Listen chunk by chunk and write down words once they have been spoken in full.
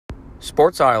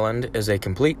Sports Island is a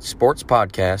complete sports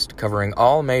podcast covering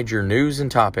all major news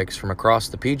and topics from across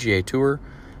the PGA Tour,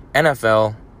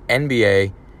 NFL,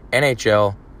 NBA,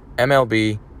 NHL,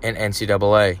 MLB, and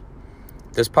NCAA.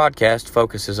 This podcast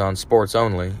focuses on sports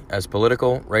only, as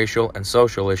political, racial, and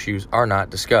social issues are not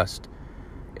discussed.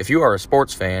 If you are a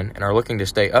sports fan and are looking to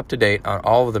stay up to date on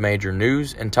all of the major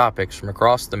news and topics from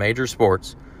across the major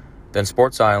sports, then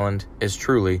Sports Island is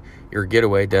truly your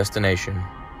getaway destination.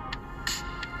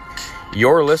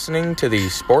 You're listening to the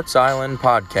Sports Island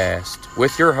Podcast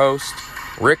with your host,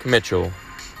 Rick Mitchell.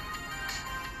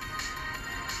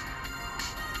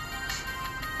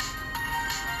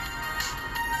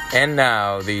 And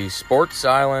now, the Sports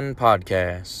Island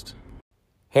Podcast.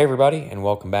 Hey everybody, and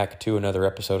welcome back to another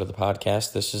episode of the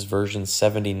podcast. This is version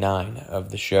 79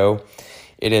 of the show.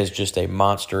 It is just a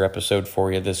monster episode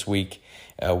for you this week.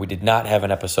 We did not have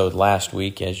an episode last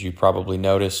week, as you probably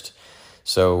noticed.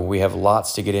 So we have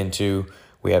lots to get into.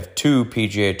 We have two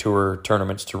PGA Tour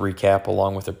tournaments to recap,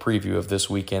 along with a preview of this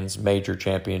weekend's major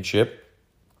championship.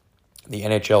 The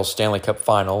NHL Stanley Cup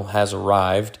Final has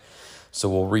arrived, so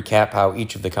we'll recap how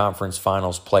each of the conference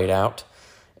finals played out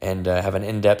and have an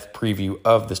in-depth preview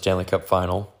of the Stanley Cup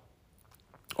Final.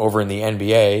 Over in the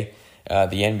NBA,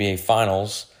 the NBA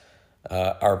Finals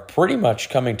are pretty much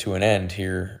coming to an end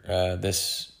here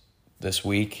this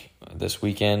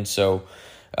weekend. So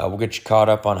we'll get you caught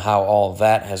up on how all of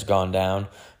that has gone down.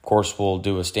 Of course, we'll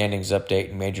do a standings update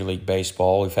in Major League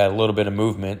Baseball. We've had a little bit of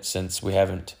movement since we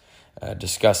haven't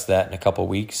discussed that in a couple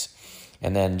weeks.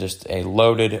 And then just a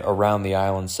loaded Around the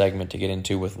Island segment to get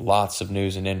into with lots of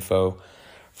news and info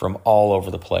from all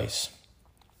over the place.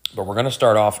 But we're going to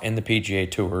start off in the PGA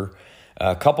Tour.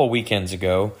 A couple weekends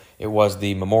ago, it was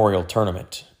the Memorial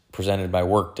Tournament presented by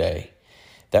Workday.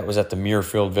 That was at the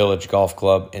Muirfield Village Golf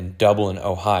Club in Dublin,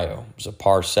 Ohio. It was a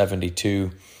par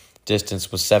 72. Distance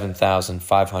was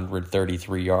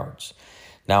 7,533 yards.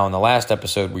 Now, in the last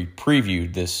episode, we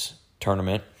previewed this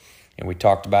tournament, and we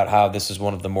talked about how this is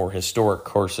one of the more historic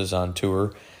courses on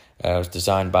tour. It was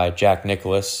designed by Jack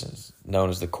Nicklaus, known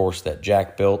as the course that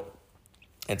Jack built.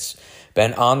 It's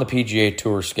been on the PGA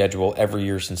Tour schedule every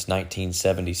year since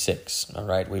 1976. All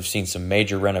right, we've seen some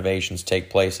major renovations take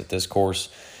place at this course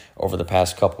over the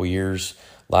past couple years.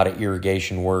 A lot of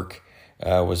irrigation work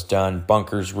was done.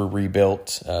 Bunkers were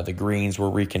rebuilt. The greens were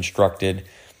reconstructed.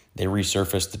 They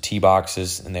resurfaced the tee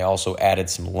boxes, and they also added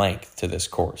some length to this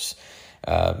course.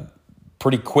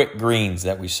 Pretty quick greens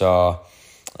that we saw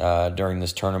during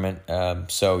this tournament.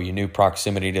 So you knew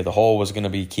proximity to the hole was going to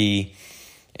be key,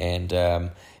 and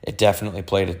it definitely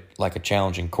played like a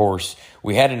challenging course.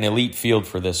 We had an elite field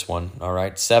for this one, all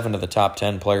right? 7 of the top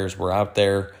 10 players were out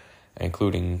there,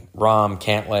 including Rahm,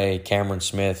 Cantlay, Cameron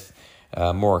Smith,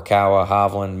 Morikawa,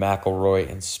 Hovland, McIlroy,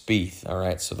 and Spieth. All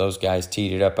right, so those guys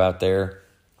teed it up out there.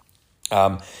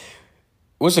 It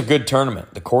was a good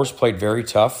tournament. The course played very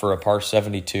tough for a par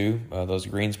 72. Those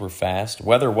greens were fast.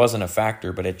 Weather wasn't a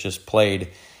factor, but it just played.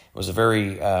 It was a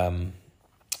very,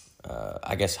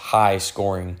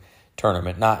 high-scoring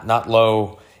tournament. Not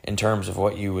low in terms of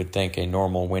what you would think a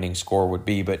normal winning score would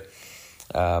be, but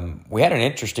we had an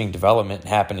interesting development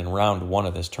happen in round 1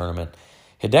 of this tournament.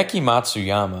 Hideki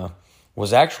Matsuyama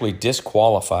was actually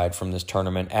disqualified from this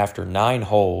tournament after 9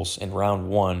 holes in round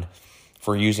 1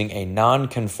 for using a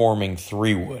non-conforming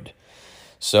 3-wood.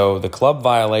 So the club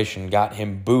violation got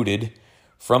him booted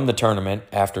from the tournament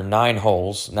after 9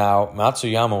 holes. Now,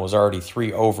 Matsuyama was already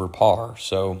 3 over par,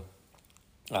 so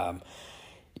it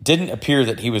didn't appear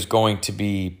that he was going to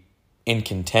be in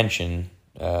contention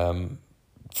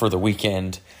for the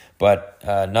weekend, but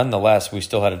nonetheless, we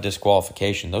still had a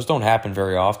disqualification. Those don't happen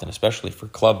very often, especially for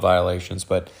club violations,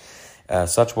 but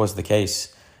such was the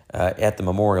case at the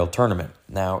Memorial Tournament.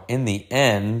 Now, in the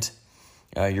end,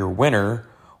 your winner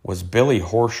was Billy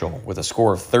Horschel with a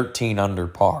score of 13 under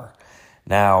par.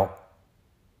 Now,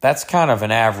 that's kind of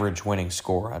an average winning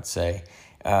score, I'd say.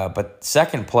 But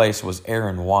second place was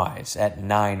Aaron Wise at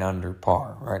 9 under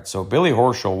par. Right? So Billy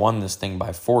Horschel won this thing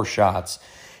by 4 shots,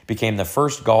 became the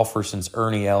first golfer since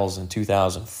Ernie Els in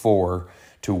 2004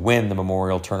 to win the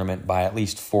Memorial Tournament by at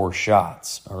least 4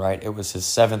 shots. All right, it was his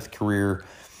 7th career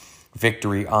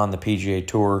victory on the PGA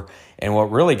Tour, and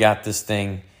what really got this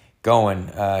thing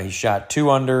going, he shot 2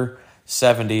 under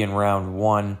 70 in round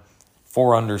 1,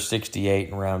 4 under 68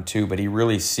 in round 2, but he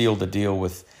really sealed the deal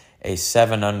with a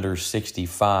 7 under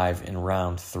 65 in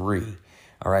round 3.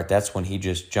 All right, that's when he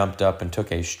just jumped up and took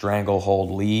a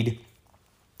stranglehold lead.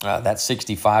 That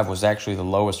 65 was actually the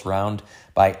lowest round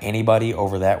by anybody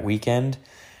over that weekend.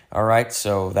 All right,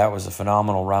 so that was a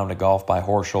phenomenal round of golf by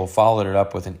Horschel. Followed it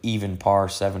up with an even par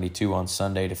 72 on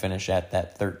Sunday to finish at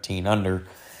that 13 under.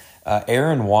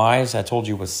 Aaron Wise, I told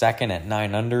you, was second at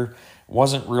 9 under.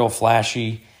 Wasn't real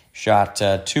flashy. Shot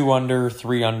 2 under,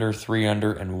 3 under, 3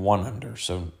 under, and 1 under.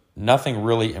 So nothing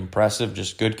really impressive,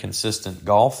 just good, consistent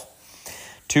golf.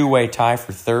 Two-way tie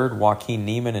for third, Joaquin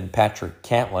Niemann and Patrick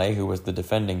Cantlay, who was the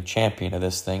defending champion of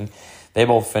this thing. They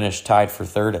both finished tied for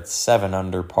third at 7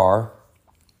 under par.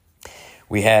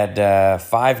 We had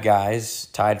 5 guys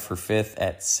tied for fifth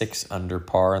at 6 under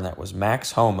par, and that was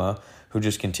Max Homa, who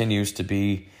just continues to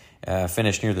be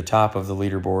finished near the top of the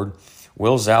leaderboard.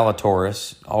 Will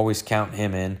Zalatoris, always count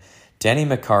him in. Denny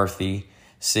McCarthy,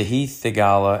 Sahith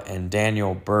Theegala, and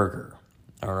Daniel Berger.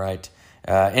 All right.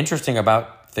 Interesting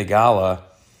about Theegala,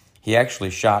 he actually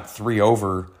shot 3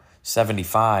 over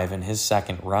 75 in his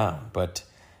second round, but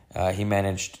he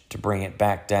managed to bring it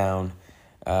back down.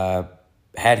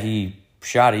 Had he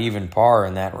shot even par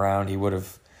in that round, he would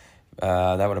have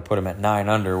that would have put him at 9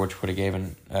 under, which would have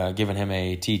given him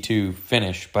a T2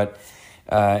 finish. But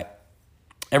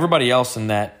everybody else in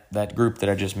that group that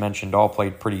I just mentioned all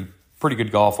played pretty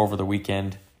good golf over the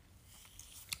weekend.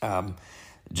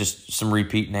 Just some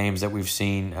repeat names that we've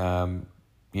seen.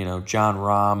 John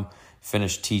Rahm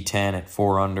finished T10 at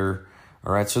 4 under.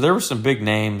 All right, so there were some big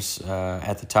names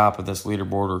at the top of this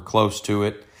leaderboard or close to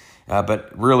it.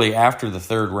 But really, after the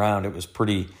third round, it was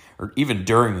pretty, or even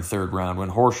during the third round, when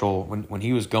Horschel, when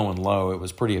he was going low, it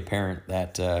was pretty apparent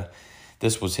that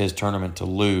this was his tournament to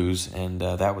lose, and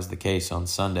that was the case on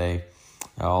Sunday.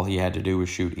 All he had to do was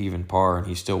shoot even par, and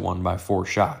he still won by 4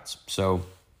 shots. So,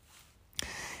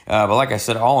 but like I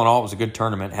said, all in all, it was a good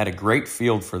tournament. Had a great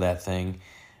field for that thing,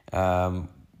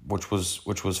 which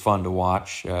was fun to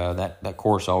watch. That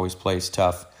course always plays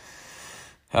tough.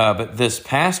 But this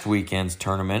past weekend's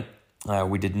tournament,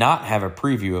 we did not have a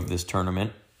preview of this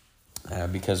tournament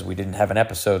because we didn't have an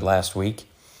episode last week.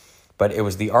 But it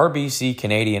was the RBC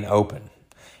Canadian Open,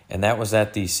 and that was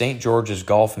at the St. George's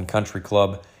Golf and Country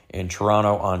Club in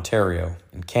Toronto, Ontario,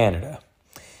 in Canada.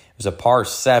 It was a par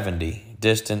 70,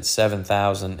 distance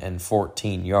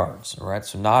 7,014 yards. All right,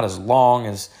 so not as long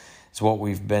as what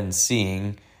we've been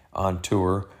seeing on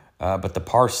tour, but the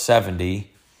par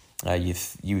 70,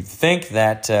 you'd think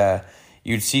that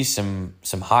you'd see some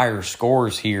higher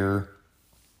scores here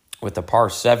with the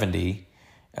par 70,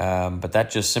 but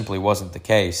that just simply wasn't the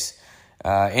case.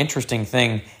 Interesting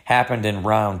thing happened in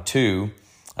round 2.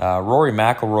 Rory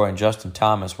McIlroy and Justin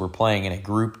Thomas were playing in a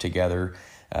group together.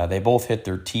 They both hit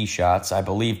their tee shots. I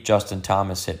believe Justin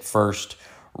Thomas hit first,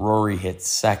 Rory hit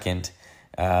second.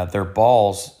 Their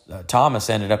balls, Thomas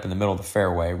ended up in the middle of the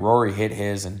fairway. Rory hit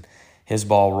his, and his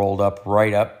ball rolled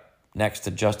right up next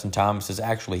to Justin Thomas's,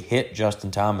 actually hit Justin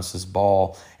Thomas's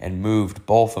ball and moved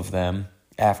both of them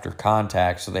after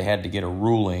contact, so they had to get a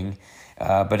ruling.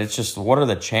 But it's just, what are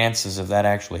the chances of that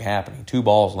actually happening? 2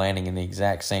 balls landing in the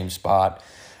exact same spot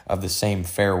of the same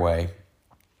fairway.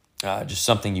 Just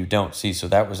something you don't see, so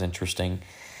that was interesting.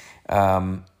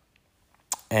 And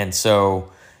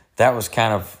so that was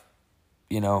kind of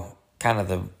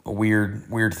the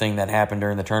weird thing that happened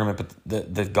during the tournament.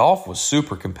 But the golf was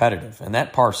super competitive, and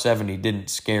that par 70 didn't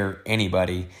scare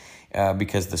anybody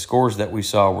because the scores that we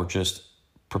saw were just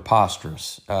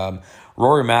preposterous.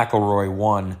 Rory McIlroy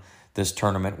won this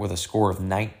tournament with a score of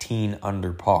 19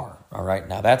 under par. All right,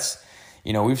 now that's,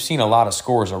 we've seen a lot of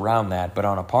scores around that, but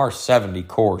on a par 70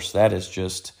 course, that is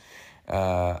just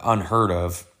unheard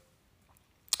of.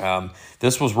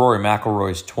 This was Rory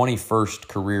McIlroy's 21st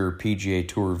career PGA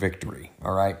Tour victory,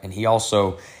 all right? And he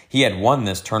had won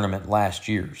this tournament last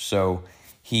year, so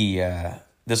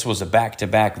this was a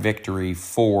back-to-back victory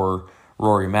for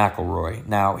Rory McIlroy.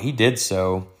 Now, he did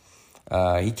so.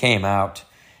 He came out,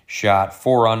 shot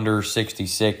 4 under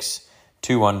 66,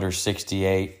 2 under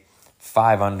 68,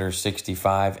 5 under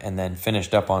 65, and then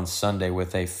finished up on Sunday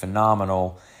with a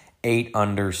phenomenal 8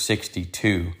 under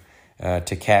 62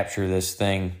 to capture this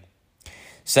thing.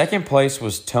 Second place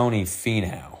was Tony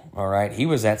Finau, all right? He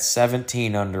was at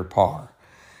 17 under par.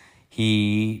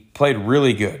 He played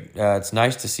really good. It's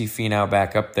nice to see Finau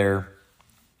back up there.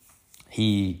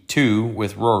 He, too,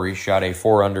 with Rory, shot a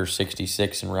 4 under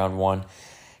 66 in round 1,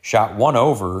 shot 1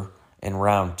 over in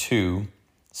round 2,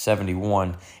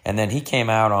 71, and then he came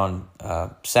out on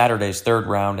Saturday's third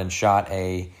round and shot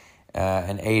an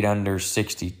 8 under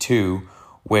 62,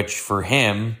 which for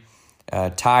him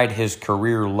tied his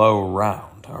career low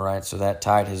round, all right? So that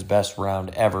tied his best round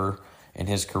ever in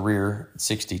his career,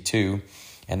 62,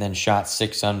 and then shot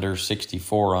 6 under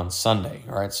 64 on Sunday,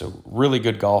 all right? So really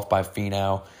good golf by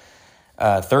Finau.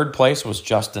 Third place was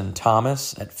Justin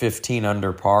Thomas at 15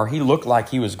 under par. He looked like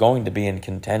he was going to be in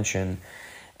contention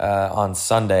on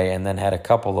Sunday and then had a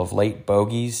couple of late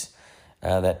bogeys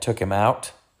that took him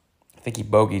out. I think he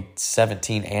bogeyed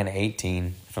 17 and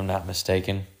 18, if I'm not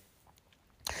mistaken.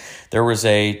 There was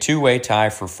a two-way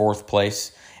tie for fourth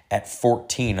place at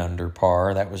 14 under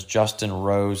par. That was Justin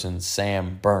Rose and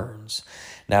Sam Burns.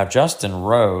 Now, Justin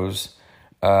Rose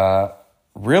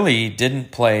really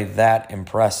didn't play that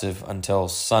impressive until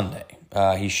Sunday.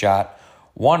 He shot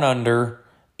 1 under,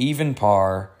 even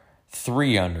par,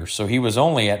 3 under. So he was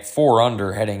only at 4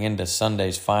 under heading into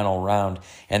Sunday's final round.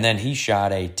 And then he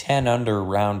shot a 10 under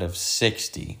round of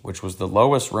 60, which was the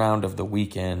lowest round of the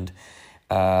weekend.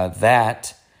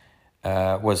 That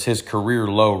was his career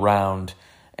low round.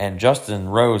 And Justin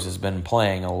Rose has been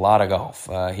playing a lot of golf.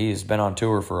 He has been on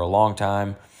tour for a long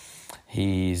time.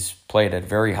 He's played at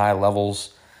very high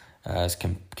levels, has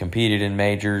competed in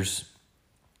majors.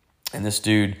 And this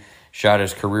dude shot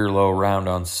his career low round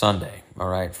on Sunday, all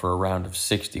right, for a round of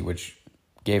 60, which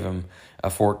gave him a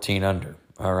 14 under.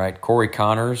 All right, Corey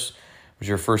Connors was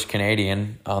your first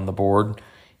Canadian on the board.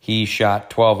 He shot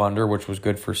 12 under, which was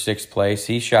good for sixth place.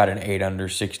 He shot an 8 under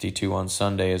 62 on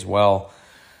Sunday as well.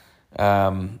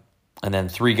 And then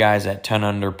 3 guys at 10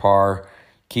 under par: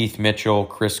 Keith Mitchell,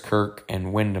 Chris Kirk,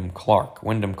 and Wyndham Clark.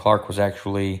 Wyndham Clark was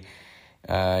actually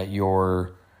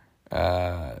your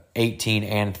 18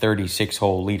 and 36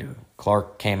 hole leader.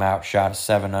 Clark came out, shot a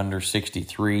 7 under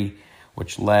 63,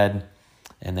 which led,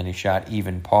 and then he shot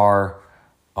even par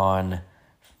on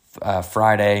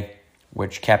Friday,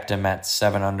 which kept him at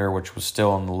 7 under, which was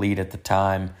still in the lead at the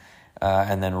time.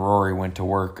 And then Rory went to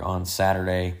work on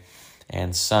Saturday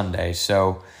and Sunday.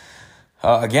 So,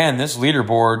 again, this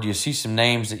leaderboard, you see some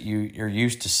names that you're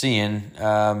used to seeing.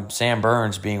 Sam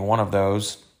Burns being one of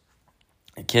those.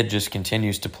 The kid just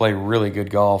continues to play really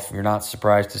good golf. You're not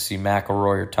surprised to see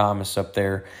McIlroy or Thomas up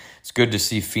there. It's good to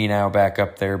see Finau back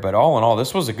up there. But all in all,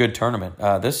 this was a good tournament.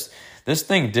 This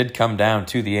thing did come down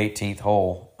to the 18th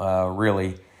hole,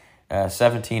 really,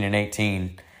 17 and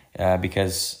 18,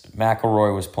 because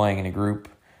McIlroy was playing in a group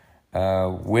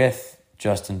with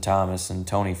Justin Thomas and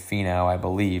Tony Finau, I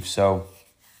believe. So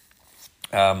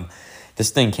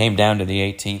this thing came down to the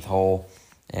 18th hole,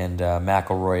 and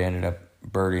McIlroy ended up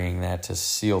birdieing that to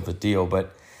seal the deal.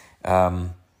 But,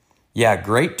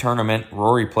 great tournament.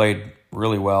 Rory played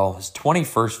really well. His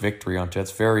 21st victory on tour.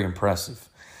 That's very impressive.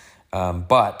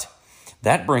 But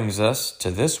that brings us to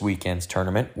this weekend's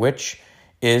tournament, which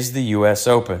is the U.S.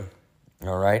 Open.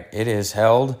 All right. It is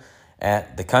held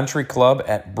at the Country Club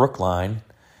at Brookline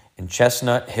in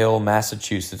Chestnut Hill,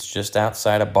 Massachusetts, just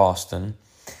outside of Boston.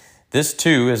 This,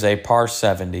 too, is a par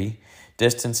 70.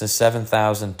 Distance is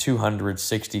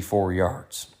 7,264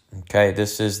 yards. Okay,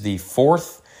 this is the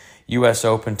 4th U.S.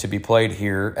 Open to be played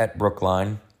here at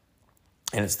Brookline,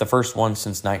 and it's the first one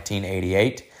since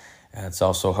 1988. It's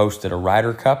also hosted a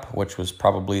Ryder Cup, which was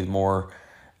probably more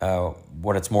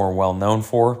what it's more well known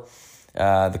for.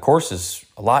 The course is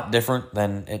a lot different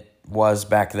than it was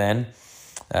back then.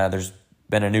 There's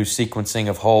been a new sequencing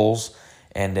of holes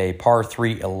and a par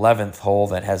 3 11th hole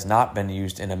that has not been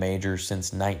used in a major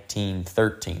since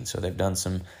 1913. So they've done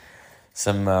some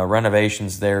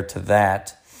renovations there to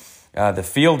that. The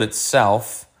field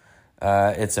itself,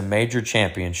 it's a major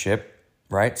championship,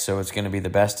 right? So it's going to be the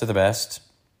best of the best.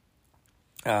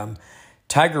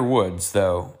 Tiger Woods,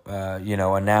 though,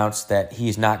 announced that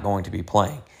he's not going to be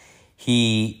playing.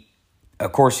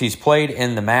 Of course, he's played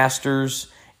in the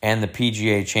Masters and the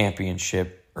PGA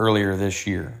Championship earlier this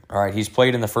year. All right, he's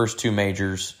played in the first 2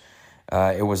 majors.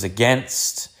 It was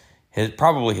against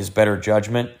probably his better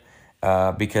judgment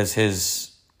because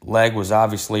his leg was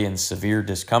obviously in severe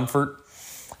discomfort.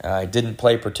 He didn't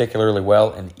play particularly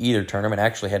well in either tournament.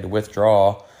 Actually had to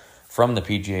withdraw from the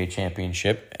PGA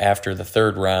Championship after the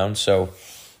 3rd round. So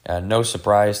no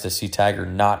surprise to see Tiger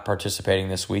not participating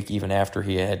this week, even after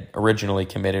he had originally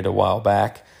committed a while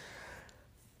back.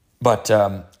 But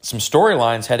some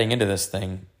storylines heading into this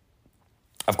thing.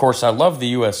 Of course, I love the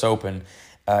U.S. Open.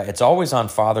 It's always on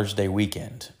Father's Day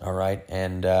weekend, all right?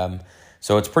 And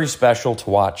so it's pretty special to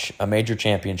watch a major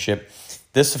championship.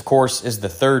 This, of course, is the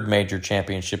 3rd major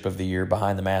championship of the year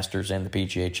behind the Masters and the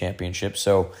PGA Championship.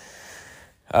 So,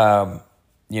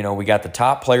 we got the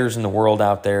top players in the world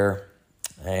out there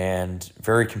and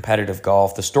very competitive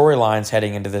golf. The storylines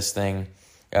heading into this thing,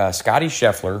 Scottie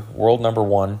Scheffler, world number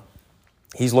 1,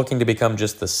 he's looking to become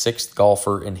just the 6th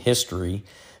golfer in history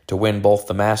to win both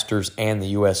the Masters and the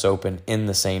U.S. Open in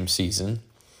the same season.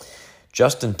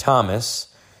 Justin Thomas,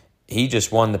 he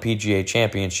just won the PGA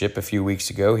Championship a few weeks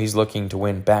ago. He's looking to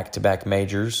win back-to-back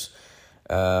majors.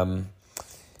 Jon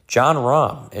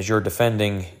Rahm is your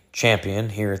defending champion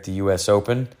here at the U.S.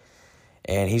 Open,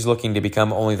 and he's looking to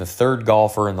become only the 3rd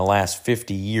golfer in the last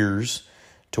 50 years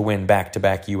to win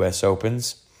back-to-back U.S.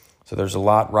 Opens. So there's a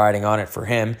lot riding on it for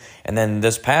him. And then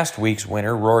this past week's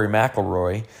winner, Rory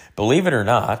McIlroy, believe it or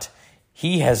not,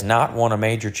 he has not won a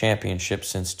major championship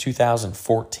since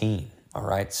 2014. All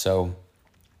right, so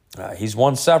he's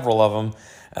won several of them,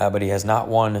 but he has not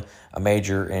won a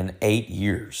major in 8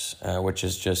 years, which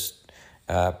is just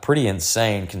pretty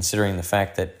insane considering the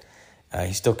fact that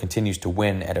he still continues to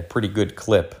win at a pretty good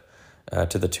clip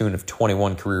to the tune of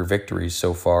 21 career victories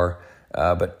so far.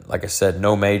 But like I said,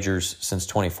 no majors since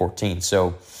 2014.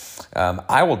 So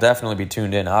I will definitely be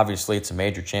tuned in. Obviously, it's a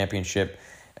major championship,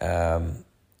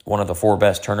 one of the 4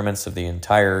 best tournaments of the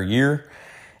entire year.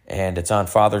 And it's on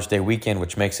Father's Day weekend,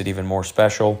 which makes it even more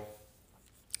special.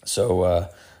 So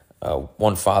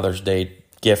one Father's Day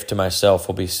gift to myself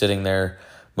will be sitting there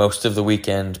most of the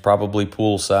weekend, probably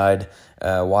poolside,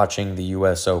 watching the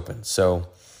U.S. Open. So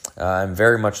I'm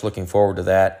very much looking forward to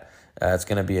that. It's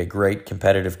going to be a great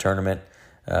competitive tournament.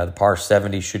 The par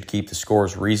 70 should keep the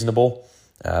scores reasonable,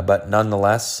 but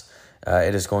nonetheless,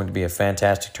 it is going to be a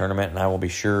fantastic tournament, and I will be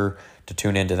sure to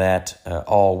tune into that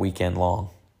all weekend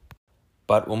long.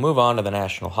 But we'll move on to the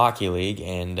National Hockey League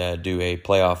and do a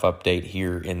playoff update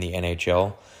here in the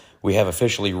NHL. We have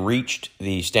officially reached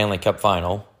the Stanley Cup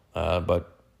Final,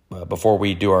 but before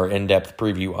we do our in-depth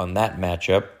preview on that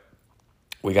matchup,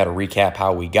 we got to recap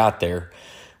how we got there,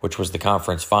 which was the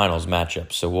conference finals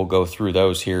matchup. So we'll go through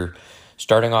those here.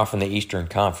 Starting off in the Eastern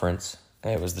Conference,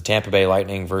 it was the Tampa Bay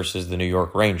Lightning versus the New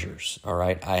York Rangers. All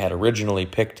right, I had originally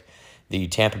picked the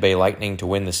Tampa Bay Lightning to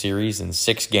win the series in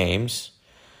 6 games.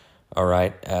 All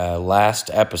right, last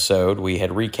episode, we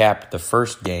had recapped the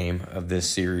first game of this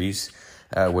series,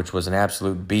 which was an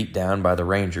absolute beatdown by the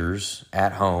Rangers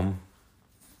at home.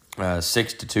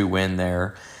 6-2 win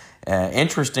there.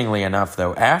 Interestingly enough,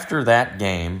 though, after that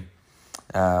game,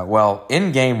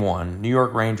 in Game 1, New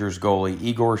York Rangers goalie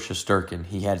Igor Shesterkin,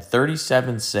 he had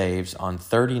 37 saves on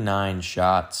 39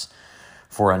 shots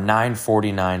for a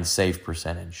 .949 save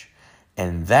percentage.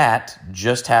 And that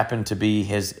just happened to be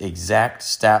his exact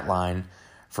stat line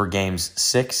for Games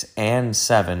 6 and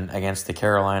 7 against the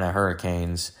Carolina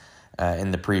Hurricanes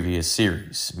in the previous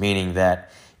series, meaning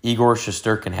that Igor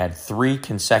Shesterkin had 3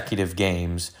 consecutive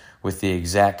games with the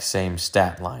exact same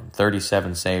stat line,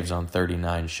 37 saves on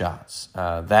 39 shots.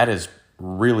 That is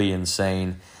really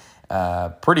insane,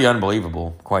 pretty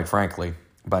unbelievable, quite frankly.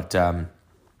 But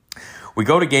we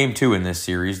go to Game 2 in this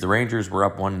series. The Rangers were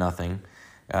up 1-0.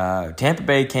 Tampa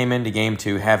Bay came into Game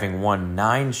 2 having won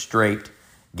 9 straight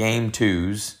Game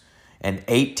 2s and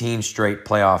 18 straight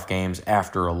playoff games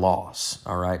after a loss.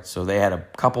 All right, so they had a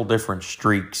couple different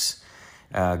streaks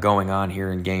going on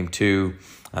here in Game 2.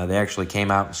 They actually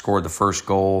came out and scored the first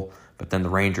goal, but then the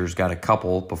Rangers got a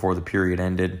couple before the period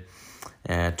ended.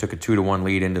 Took a 2-1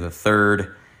 lead into the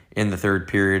third. In the third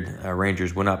period,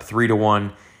 Rangers went up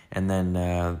 3-1, and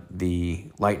then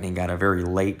the Lightning got a very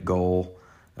late goal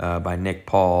by Nick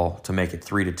Paul to make it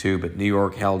 3-2, but New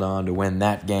York held on to win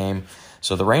that game.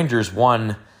 So the Rangers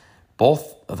won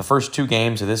both of the first 2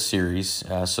 games of this series,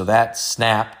 so that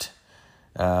snapped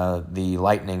the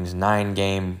Lightning's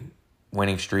 9-game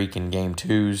winning streak in Game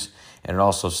 2s, and it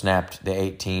also snapped the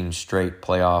 18 straight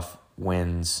playoff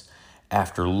wins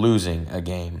after losing a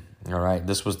game. All right,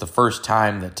 this was the first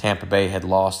time that Tampa Bay had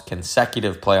lost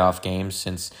consecutive playoff games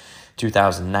since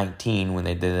 2019 when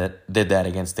they did that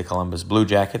against the Columbus Blue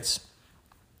Jackets.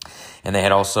 And they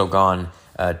had also gone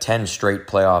 10 straight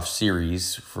playoff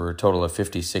series for a total of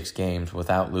 56 games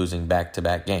without losing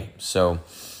back-to-back games. So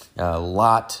a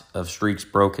lot of streaks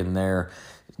broken there.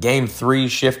 Game 3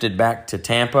 shifted back to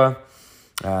Tampa.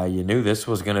 You knew this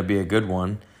was going to be a good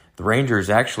one. The Rangers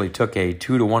actually took a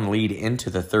 2-1 lead into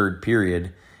the third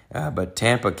period, but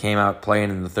Tampa came out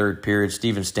playing in the third period.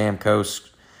 Steven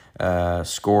Stamkos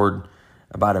scored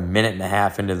about a minute and a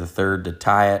half into the third to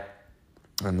tie it.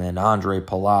 And then Andre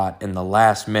Palat in the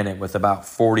last minute with about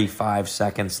 45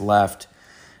 seconds left.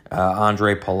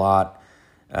 Andre Palat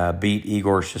beat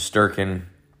Igor Shesterkin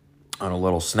on a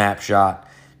little snapshot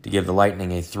to give the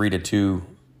Lightning a 3-2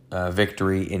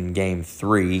 victory in Game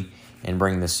 3 and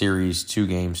bring the series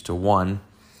 2-1.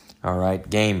 All right,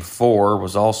 Game 4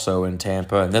 was also in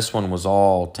Tampa, and this one was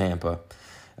all Tampa.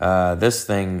 This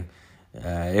thing,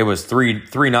 it was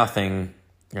 3-0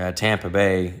 Tampa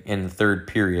Bay in the third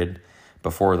period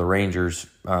before the Rangers,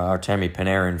 Artemi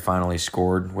Panarin finally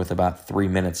scored with about 3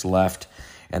 minutes left,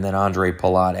 and then Andre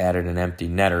Palat added an empty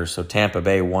netter. So Tampa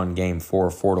Bay won Game 4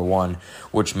 4-1,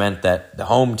 which meant that the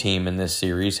home team in this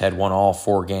series had won all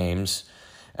 4 games.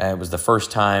 It was the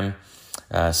first time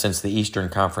since the Eastern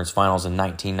Conference Finals in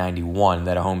 1991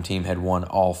 that a home team had won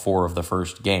all 4 of the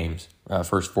first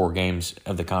 4 games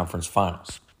of the conference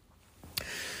finals.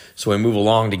 So we move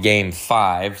along to Game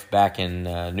 5 back in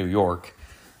New York.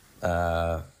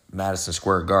 Madison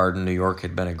Square Garden. New York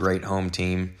had been a great home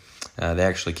team. They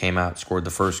actually came out and scored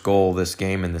the first goal of this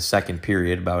game in the second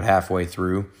period, about halfway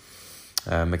through.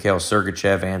 Mikhail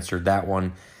Sergachev answered that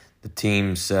one. The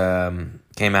teams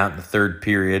came out in the third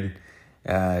period.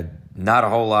 Not a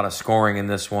whole lot of scoring in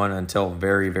this one until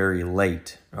very, very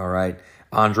late. All right.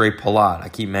 Andre Palat, I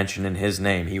keep mentioning his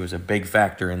name. He was a big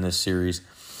factor in this series.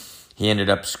 He ended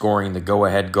up scoring the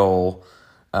go-ahead goal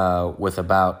with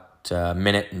about a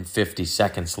minute and 50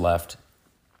 seconds left.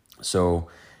 So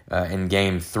in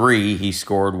Game 3, he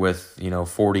scored with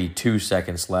 42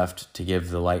 seconds left to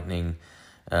give the Lightning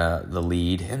the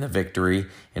lead and the victory.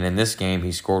 And in this game,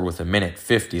 he scored with a minute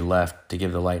 50 left to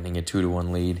give the Lightning a 2-1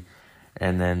 lead.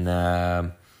 And then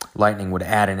Lightning would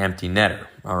add an empty netter.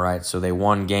 All right, so they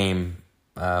won Game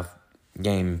 5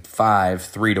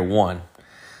 3-1.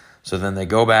 So then they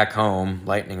go back home.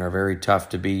 Lightning are very tough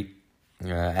to beat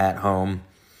at home.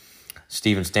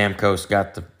 Steven Stamkos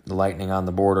got the Lightning on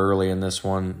the board early in this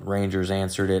one. Rangers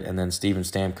answered it, and then Steven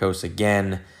Stamkos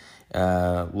again,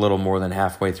 little more than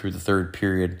halfway through the third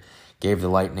period, gave the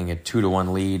Lightning a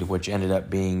 2-1 lead, which ended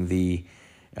up being the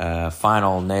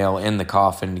final nail in the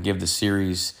coffin to give the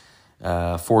series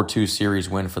 4-2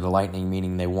 series win for the Lightning,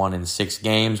 meaning they won in 6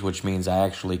 games, which means I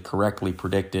actually correctly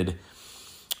predicted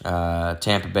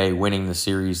Tampa Bay winning the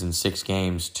series in 6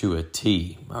 games to a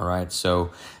T. All right,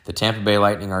 so the Tampa Bay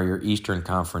Lightning are your Eastern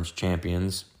Conference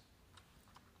champions.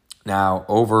 Now,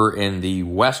 over in the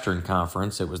Western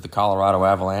Conference, it was the Colorado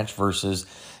Avalanche versus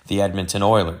the Edmonton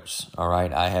Oilers. All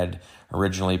right, I had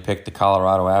originally picked the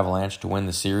Colorado Avalanche to win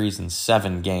the series in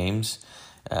 7 games.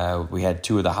 We had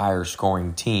 2 of the higher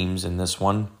scoring teams in this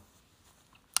one.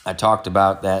 I talked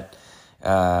about that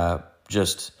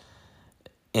just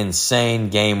insane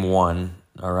Game 1.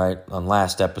 All right, on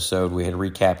last episode, we had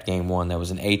recapped Game 1. That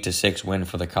was an 8-6 win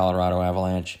for the Colorado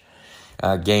Avalanche.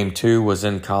 Game 2 was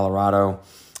in Colorado.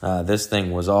 This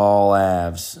thing was all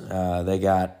Avs. They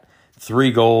got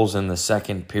 3 goals in the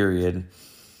second period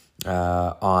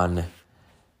on,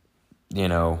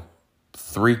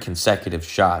 3 consecutive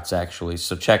shots, actually.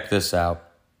 So check this out.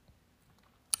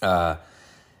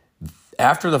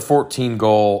 After the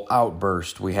 14-goal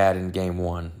outburst we had in Game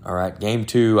 1, all right, Game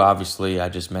 2, obviously, I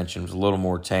just mentioned, was a little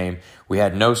more tame. We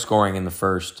had no scoring in the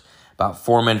first. About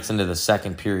 4 minutes into the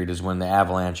second period is when the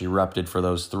Avalanche erupted for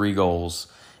those 3 goals.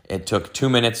 It took 2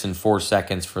 minutes and 4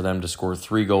 seconds for them to score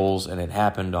 3 goals, and it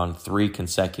happened on 3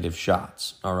 consecutive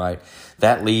shots, all right?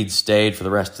 That lead stayed for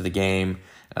the rest of the game.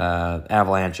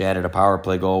 Avalanche added a power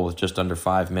play goal with just under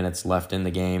 5 minutes left in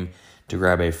the game to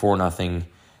grab a 4-0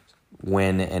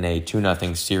 win and a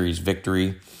 2-0 series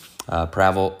victory.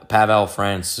 Pavel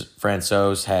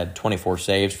Francouz had 24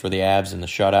 saves for the Avs in the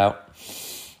shutout.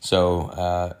 So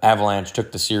Avalanche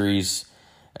took the series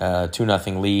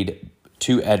 2-0 lead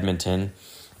to Edmonton.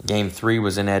 Game 3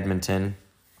 was in Edmonton.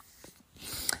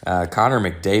 Connor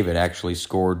McDavid actually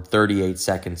scored 38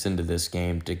 seconds into this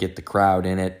game to get the crowd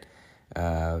in it.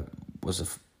 Was a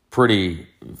pretty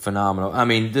phenomenal. I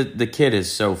mean, the kid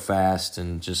is so fast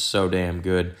and just so damn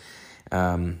good.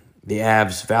 The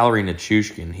Avs, Valeri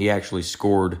Nichushkin, he actually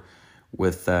scored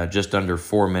with just under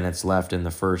 4 minutes left in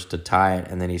the first to tie it,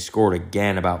 and then he scored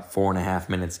again about 4.5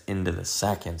 minutes into the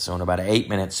second. So in about an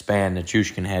 8-minute span,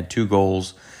 Nichushkin had 2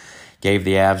 goals, gave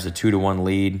the Avs a 2-1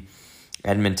 lead.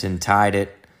 Edmonton tied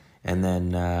it, and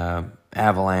then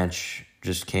Avalanche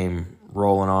just came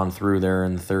rolling on through there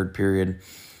in the third period.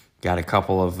 Got a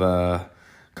couple of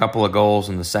goals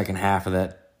in the second half of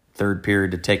that third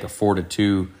period to take a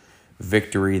 4-2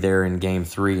 victory there in Game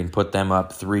 3 and put them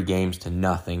up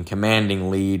 3-0.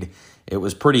 Commanding lead. It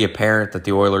was pretty apparent that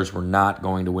the Oilers were not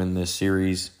going to win this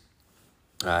series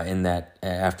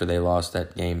after they lost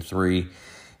that Game 3.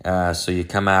 So you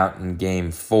come out in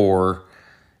Game 4,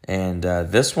 and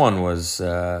this one was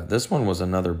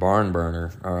another barn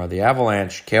burner. The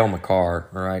Avalanche, Cale Makar,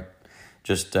 all right,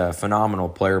 just a phenomenal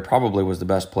player. Probably was the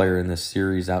best player in this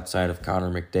series outside of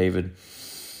Connor McDavid.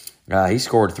 He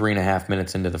scored 3.5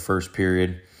 minutes into the first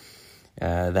period.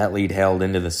 That lead held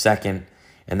into the second.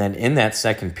 And then in that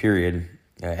second period,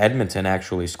 Edmonton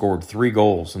actually scored 3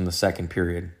 goals in the second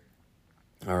period.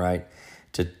 All right,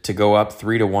 to go up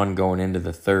 3-1 going into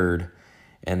the third.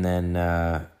 And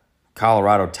then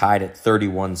Colorado tied it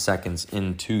 31 seconds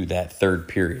into that third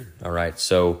period. All right,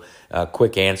 so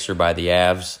quick answer by the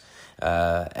Avs.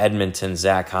 Edmonton,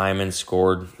 Zach Hyman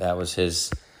scored. That was his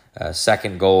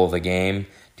second goal of the game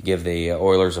to give the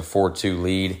Oilers a 4-2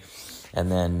 lead.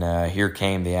 And then here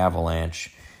came the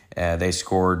Avalanche. They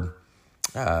scored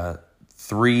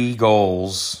 3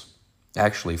 goals,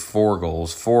 actually 4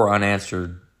 goals, 4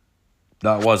 unanswered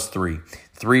That was three.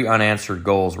 Three unanswered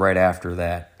goals right after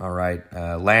that. All right.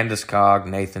 Landeskog,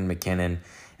 Nathan MacKinnon,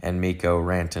 and Mikko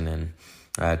Rantanen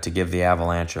to give the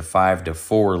Avalanche a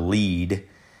 5-4 lead.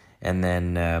 And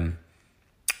then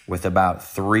with about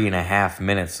 3.5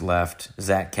 minutes left,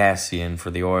 Zach Kassian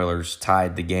for the Oilers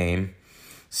tied the game,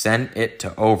 sent it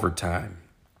to overtime.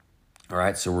 All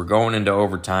right, so we're going into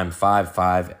overtime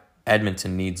 5-5.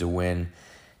 Edmonton needs a win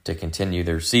to continue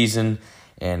their season.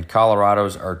 And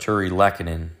Colorado's Arturi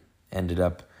Lehkonen ended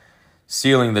up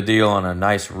sealing the deal on a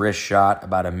nice wrist shot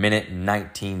about 1 minute and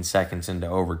 19 seconds into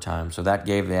overtime. So that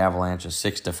gave the Avalanche a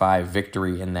 6-5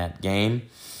 victory in that game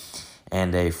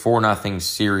and a 4-0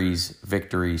 series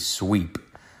victory sweep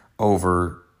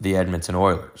over the Edmonton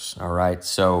Oilers. All right,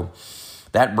 so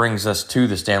that brings us to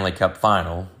the Stanley Cup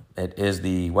Final. It is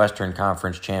the Western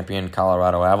Conference champion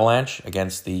Colorado Avalanche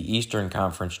against the Eastern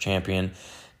Conference champion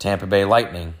Tampa Bay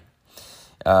Lightning.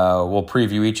 We'll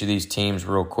preview each of these teams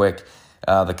real quick.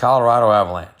 The Colorado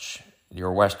Avalanche,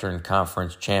 your Western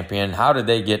Conference champion. How did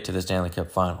they get to the Stanley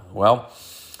Cup Final? Well,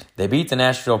 they beat the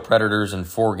Nashville Predators in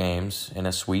 4 games in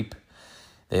a sweep.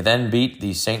 They then beat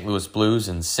the St. Louis Blues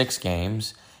in 6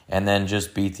 games, and then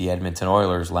just beat the Edmonton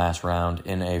Oilers last round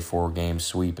in a 4-game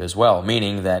sweep as well,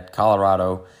 meaning that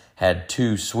Colorado had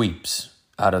 2 sweeps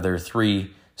out of their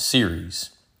 3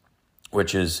 series,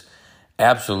 which is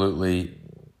absolutely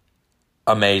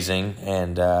amazing.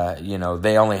 And,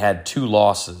 they only had 2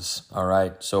 losses, all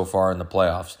right, so far in the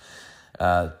playoffs.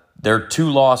 Their 2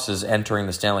 losses entering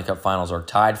the Stanley Cup Finals are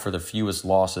tied for the fewest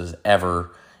losses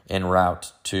ever en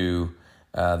route to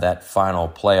that final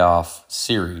playoff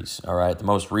series, all right? The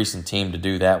most recent team to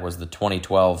do that was the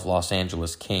 2012 Los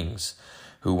Angeles Kings,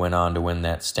 who went on to win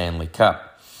that Stanley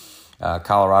Cup.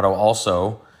 Colorado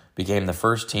also became the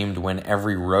first team to win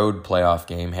every road playoff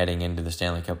game heading into the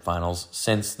Stanley Cup Finals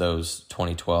since those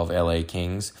 2012 LA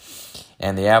Kings.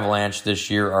 And the Avalanche this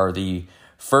year are the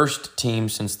first team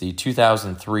since the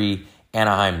 2003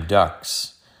 Anaheim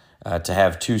Ducks to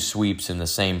have 2 sweeps in the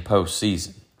same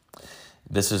postseason.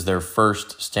 This is their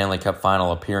first Stanley Cup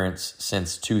Final appearance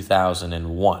since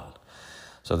 2001.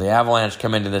 So the Avalanche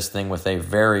come into this thing with a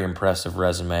very impressive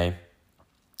resume.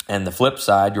 And the flip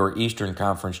side, your Eastern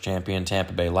Conference champion,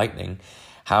 Tampa Bay Lightning,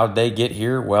 how'd they get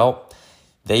here? Well,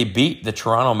 they beat the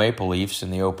Toronto Maple Leafs in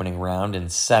the opening round in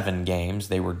 7 games.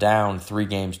 They were down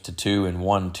 3-2 and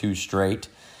won 2 straight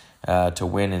to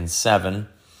win in 7.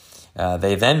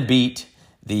 They then beat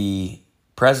the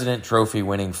President Trophy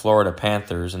winning Florida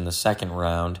Panthers in the second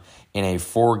round in a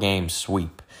 4-game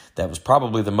sweep. That was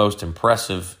probably the most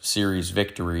impressive series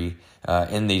victory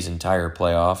in these entire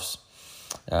playoffs.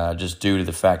 Just due to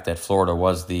the fact that Florida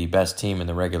was the best team in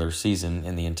the regular season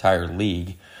in the entire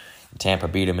league. Tampa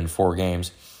beat them in 4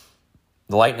 games.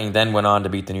 The Lightning then went on to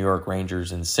beat the New York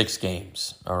Rangers in 6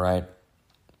 games. All right.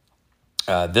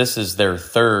 This is their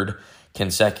 3rd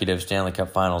consecutive Stanley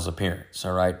Cup Finals appearance.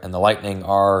 All right. And the Lightning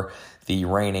are the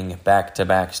reigning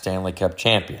back-to-back Stanley Cup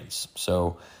champions.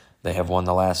 So they have won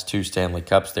the last 2 Stanley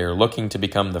Cups. They are looking to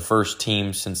become the first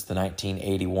team since the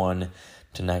 1981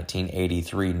 to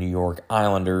 1983 New York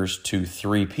Islanders to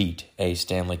three-peat a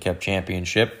Stanley Cup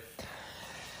championship.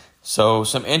 So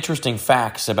some interesting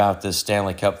facts about this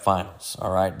Stanley Cup Finals,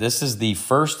 all right? This is the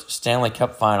first Stanley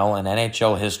Cup Final in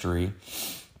NHL history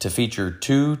to feature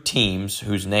 2 teams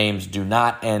whose names do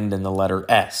not end in the letter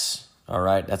S, all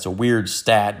right? That's a weird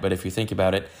stat, but if you think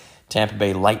about it, Tampa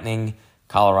Bay Lightning,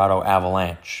 Colorado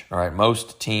Avalanche, all right?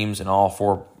 Most teams in all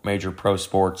 4 major pro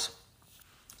sports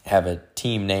have a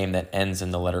team name that ends in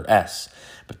the letter S,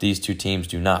 but these 2 teams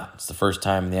do not. It's the first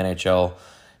time in the NHL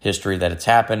history that it's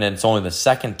happened, and it's only the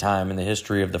second time in the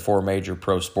history of the 4 major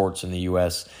pro sports in the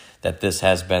U.S. that this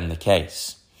has been the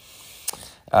case.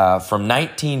 From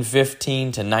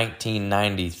 1915 to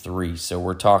 1993, so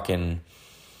we're talking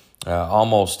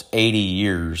almost 80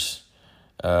 years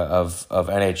of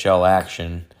NHL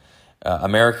action.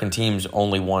 American teams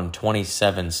only won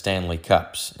 27 Stanley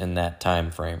Cups in that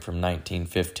time frame from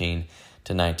 1915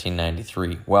 to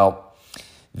 1993. Well,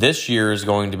 this year is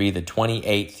going to be the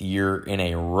 28th year in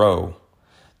a row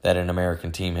that an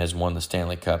American team has won the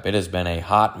Stanley Cup. It has been a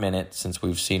hot minute since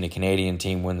we've seen a Canadian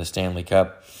team win the Stanley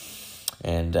Cup,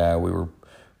 and we were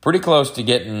pretty close to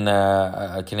getting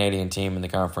a Canadian team in the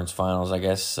conference finals, I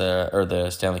guess, or the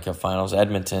Stanley Cup Finals.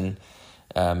 Edmonton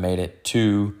made it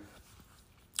to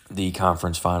the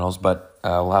conference finals, but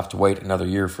we'll have to wait another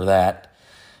year for that.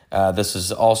 This is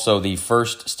also the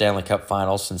first Stanley Cup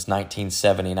final since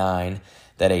 1979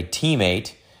 that a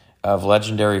teammate of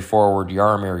legendary forward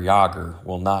Jaromir Jagr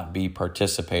will not be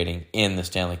participating in the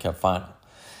Stanley Cup final.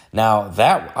 Now,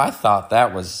 I thought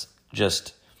that was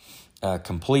just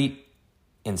complete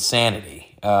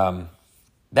insanity.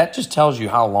 That just tells you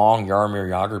how long Jaromir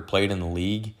Jagr played in the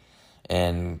league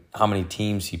and how many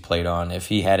teams he played on. If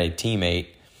he had a teammate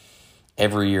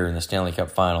every year in the Stanley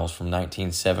Cup Finals from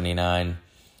 1979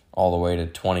 all the way to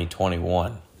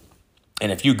 2021.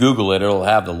 And if you Google it, it'll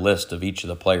have the list of each of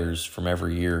the players from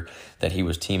every year that he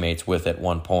was teammates with at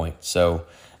one point. So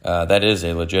that is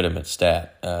a legitimate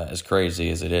stat, as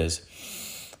crazy as it is.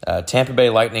 Tampa Bay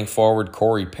Lightning forward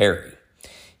Corey Perry.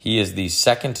 He is the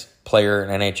second player in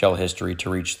NHL history to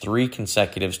reach 3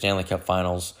 consecutive Stanley Cup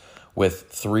Finals with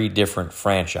 3 different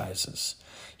franchises.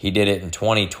 He did it in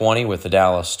 2020 with the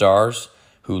Dallas Stars,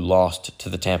 who lost to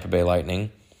the Tampa Bay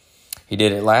Lightning. He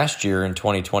did it last year in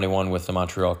 2021 with the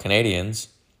Montreal Canadiens,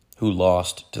 who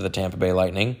lost to the Tampa Bay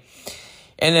Lightning.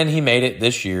 And then he made it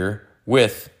this year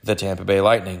with the Tampa Bay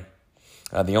Lightning.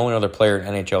 The only other player in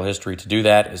NHL history to do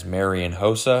that is Marian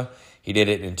Hossa. He did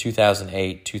it in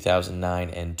 2008, 2009,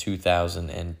 and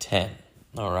 2010.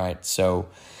 All right, so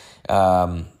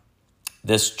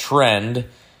this trend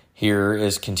here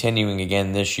is continuing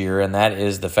again this year, and that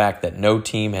is the fact that no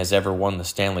team has ever won the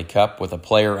Stanley Cup with a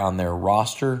player on their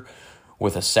roster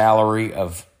with a salary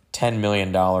of $10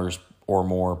 million or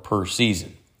more per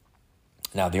season.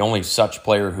 Now, the only such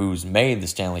player who's made the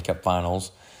Stanley Cup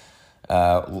Finals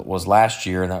was last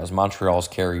year, and that was Montreal's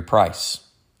Carey Price.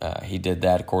 He did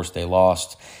that. Of course, they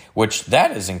lost, which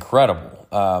that is incredible.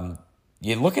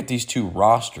 You look at these two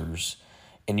rosters,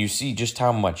 and you see just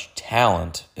how much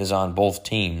talent is on both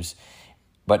teams,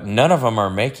 but none of them are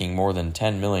making more than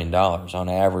 $10 million on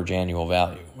average annual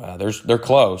value. They're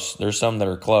close. There's some that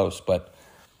are close, but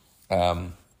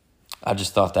I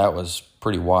just thought that was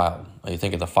pretty wild. You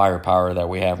think of the firepower that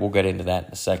we have. We'll get into that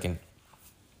in a second.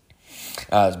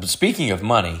 But speaking of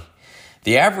money,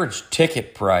 the average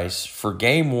ticket price for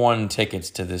Game 1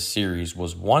 tickets to this series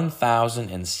was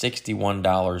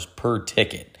 $1,061 per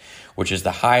ticket, which is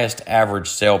the highest average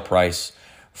sale price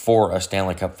for a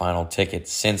Stanley Cup Final ticket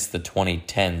since the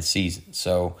 2010 season.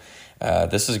 So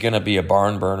this is going to be a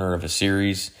barn burner of a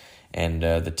series, and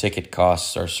the ticket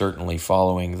costs are certainly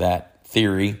following that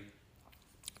theory.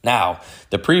 Now,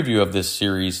 the preview of this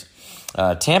series,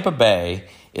 Tampa Bay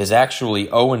is actually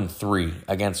 0-3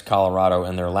 against Colorado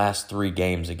in their last 3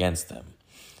 games against them.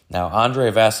 Now, Andrei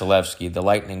Vasilevsky, the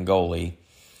Lightning goalie,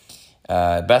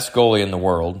 best goalie in the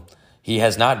world, he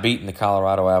has not beaten the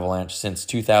Colorado Avalanche since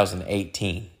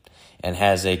 2018 and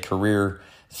has a career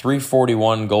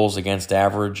 .341 goals against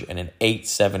average and an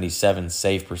 .877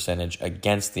 save percentage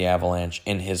against the Avalanche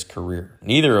in his career.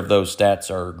 Neither of those stats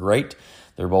are great.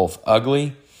 They're both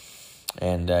ugly,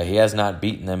 and he has not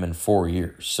beaten them in 4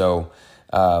 years. So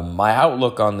my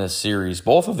outlook on this series,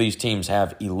 both of these teams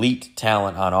have elite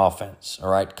talent on offense.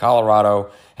 All right, Colorado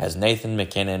has Nathan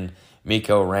MacKinnon,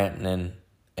 Mikko Rantanen,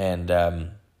 and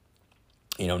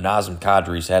Nazem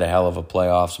Kadri's had a hell of a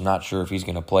playoffs. I'm not sure if he's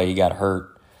going to play. He got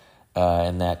hurt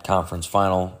in that conference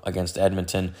final against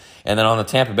Edmonton. And then on the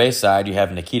Tampa Bay side, you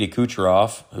have Nikita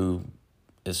Kucherov, who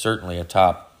is certainly a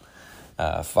top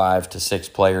 5 to 6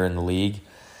 player in the league,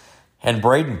 and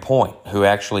Braden Point, who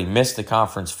actually missed the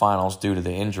conference finals due to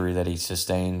the injury that he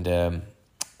sustained in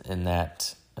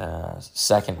that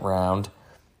second round.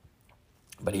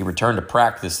 But he returned to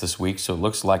practice this week, so it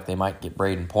looks like they might get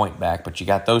Braden Point back. But you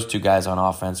got those two guys on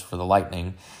offense for the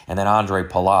Lightning. And then Andre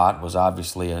Palat was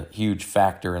obviously a huge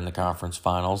factor in the conference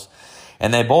finals.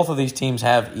 And both of these teams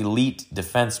have elite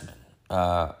defensemen.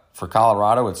 For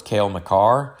Colorado, it's Cale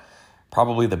Makar,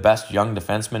 probably the best young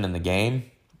defenseman in the game.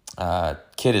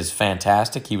 Kid is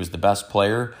fantastic. He was the best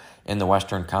player in the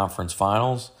Western Conference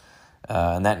Finals.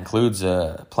 And that includes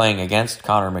playing against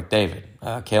Connor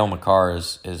McDavid. Cale Makar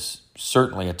is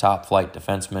certainly a top-flight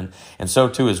defenseman, and so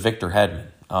too is Victor Hedman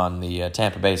on the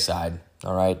Tampa Bay side,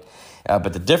 all right?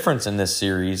 But the difference in this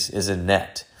series is in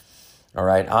net, all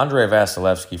right? Andrei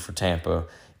Vasilevsky for Tampa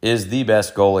is the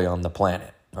best goalie on the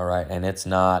planet, all right? And it's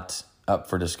not up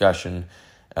for discussion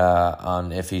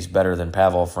on if he's better than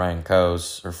Pavel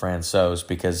Francouz,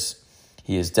 because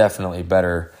he is definitely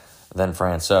better than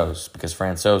Francouz, because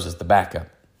Francouz is the backup.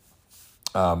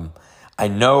 I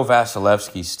know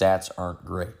Vasilevsky's stats aren't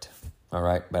great, all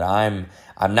right, but I'm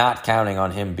not counting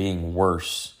on him being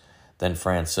worse than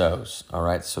Francouz, all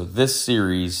right? So this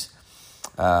series,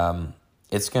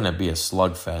 it's going to be a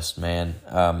slugfest, man.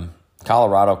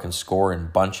 Colorado can score in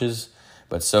bunches,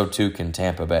 but so too can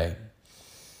Tampa Bay.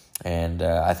 And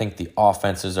I think the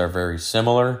offenses are very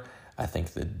similar. I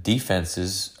think the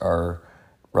defenses are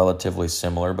relatively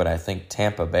similar, but I think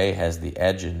Tampa Bay has the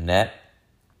edge in net.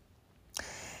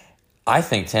 I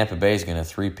think Tampa Bay is going to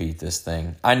three-peat this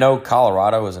thing. I know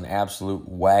Colorado is an absolute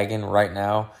wagon right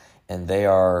now, and they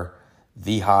are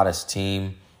the hottest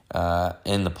team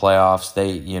in the playoffs.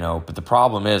 But the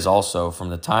problem is also from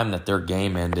the time that their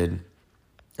game ended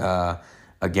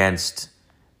against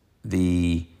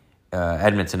the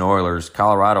Edmonton Oilers,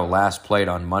 Colorado last played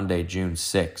on Monday, June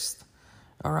 6th.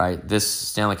 All right, this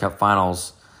Stanley Cup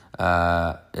Finals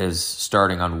is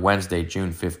starting on Wednesday,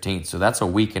 June 15th. So that's a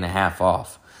week and a half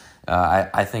off.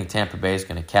 I think Tampa Bay is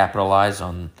going to capitalize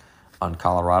on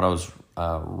Colorado's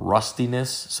rustiness,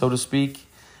 so to speak.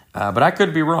 But I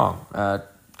could be wrong.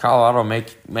 Colorado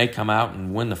may come out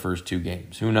and win the first two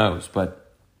games. Who knows?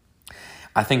 But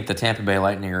I think the Tampa Bay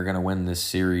Lightning are going to win this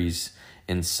series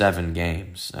in 7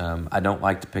 games. I don't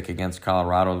like to pick against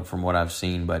Colorado from what I've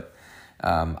seen, but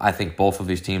I think both of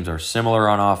these teams are similar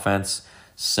on offense,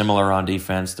 similar on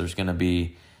defense. There's going to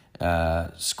be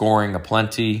scoring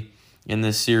aplenty in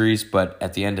this series, but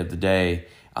at the end of the day,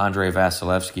 Andrei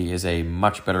Vasilevsky is a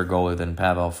much better goalie than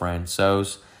Pavel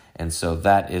Francouz, and so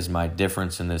that is my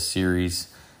difference in this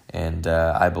series, and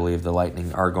I believe the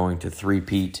Lightning are going to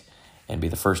three-peat and be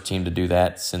the first team to do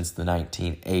that since the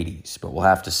 1980s. But we'll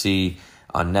have to see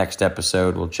on next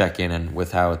episode. We'll check in and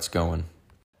with how it's going.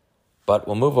 But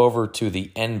we'll move over to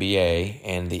the NBA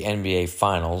and the NBA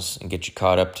Finals and get you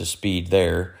caught up to speed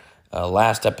there.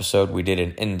 Last episode, we did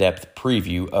an in-depth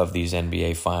preview of these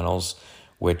NBA Finals,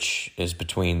 which is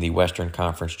between the Western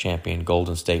Conference champion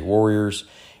Golden State Warriors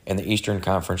and the Eastern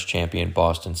Conference champion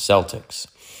Boston Celtics.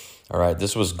 All right,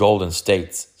 this was Golden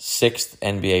State's 6th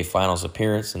NBA Finals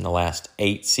appearance in the last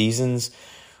 8 seasons,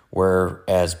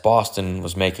 whereas Boston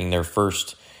was making their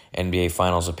first NBA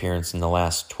Finals appearance in the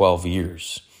last 12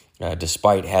 years,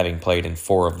 despite having played in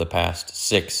 4 of the past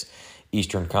 6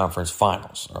 Eastern Conference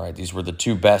Finals. All right, these were the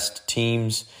 2 best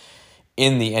teams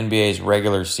in the NBA's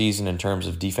regular season in terms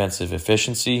of defensive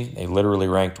efficiency. They literally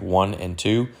ranked 1 and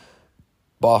 2.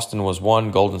 Boston was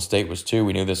 1, Golden State was 2.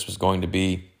 We knew this was going to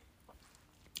be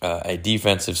a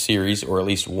defensive series, or at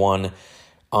least one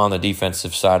on the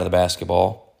defensive side of the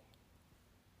basketball.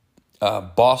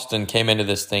 Boston came into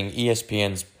this thing.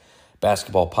 ESPN's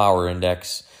Basketball Power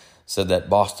Index said that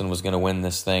Boston was going to win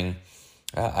this thing.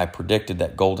 I predicted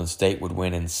that Golden State would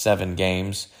win in 7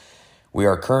 games. We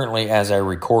are currently, as I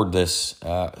record this,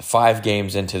 5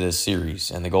 games into this series,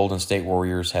 and the Golden State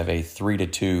Warriors have a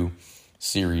 3-2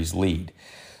 series lead.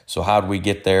 So how did we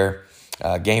get there?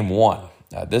 Game 1.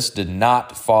 This did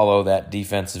not follow that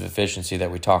defensive efficiency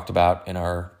that we talked about in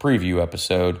our preview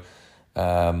episode.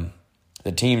 The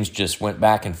teams just went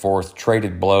back and forth,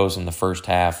 traded blows in the first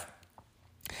half.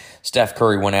 Steph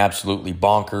Curry went absolutely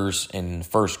bonkers in the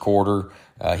first quarter.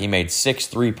 He made 6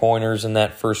 3-pointers in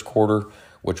that first quarter,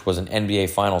 which was an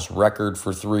NBA Finals record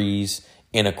for threes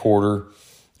in a quarter.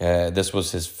 This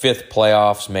was his 5th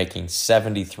playoffs, making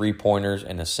 70 3-pointers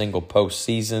in a single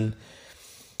postseason.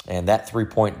 And that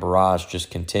 3-point barrage just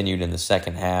continued in the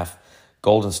second half.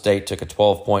 Golden State took a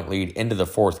 12-point lead into the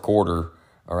fourth quarter.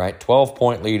 All right,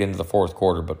 12-point lead into the fourth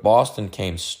quarter. But Boston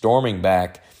came storming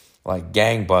back like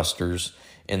gangbusters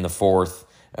in the fourth.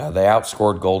 They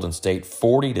outscored Golden State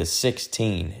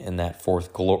 40-16 in that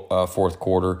fourth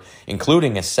quarter,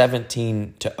 including a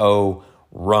 17-0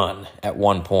 run at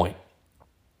one point.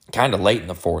 Kind of late in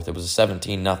the fourth. It was a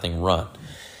 17-0 run.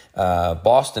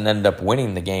 Boston ended up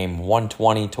winning the game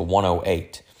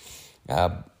 120-108.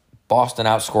 Boston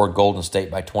outscored Golden State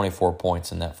by 24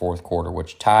 points in that fourth quarter,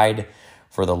 which tied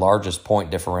for the largest point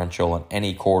differential in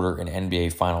any quarter in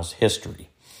NBA Finals history.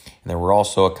 And there were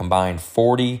also a combined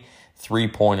 40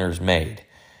 3-pointers made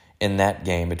in that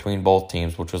game between both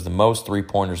teams, which was the most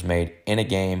 3-pointers made in a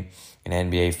game in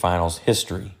NBA Finals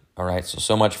history. All right,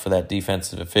 so much for that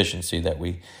defensive efficiency that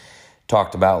we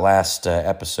talked about last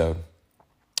episode.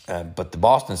 But the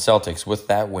Boston Celtics, with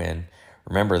that win,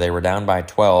 remember they were down by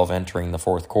 12 entering the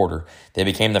fourth quarter. They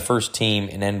became the first team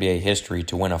in NBA history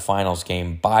to win a finals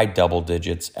game by double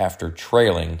digits after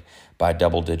trailing by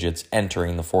double digits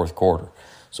entering the fourth quarter.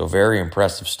 So very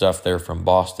impressive stuff there from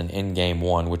Boston in Game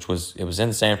 1, which was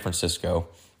in San Francisco.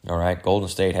 All right, Golden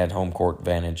State had home court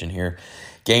advantage in here.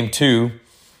 Game 2,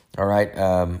 all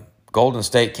right, Golden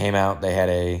State came out. They had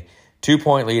a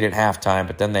 2-point lead at halftime,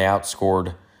 but then they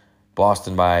outscored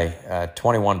Boston by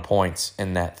 21 points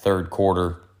in that third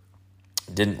quarter.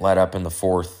 Didn't let up in the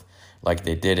fourth like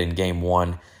they did in Game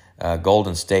 1.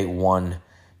 Golden State won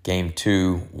Game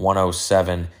 2,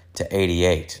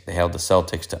 107-88. They held the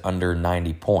Celtics to under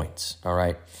 90 points. All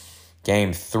right.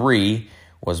 Game 3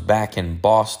 was back in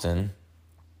Boston.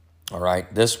 All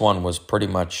right. This one was pretty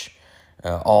much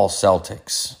all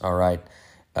Celtics. All right.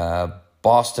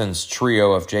 Boston's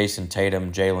trio of Jason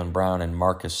Tatum, Jaylen Brown, and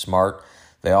Marcus Smart,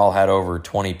 they all had over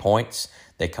 20 points.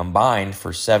 They combined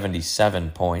for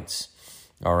 77 points.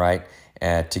 All right.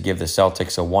 to give the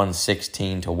Celtics a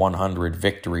 116-100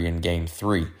 victory in Game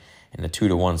 3 and a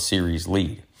 2-1 series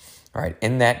lead. All right,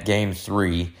 in that Game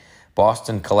 3,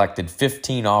 Boston collected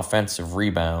 15 offensive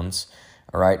rebounds,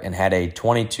 all right, and had a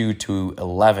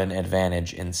 22-11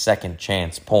 advantage in second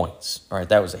chance points. All right,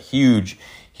 that was a huge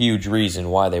reason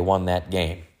why they won that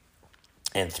game.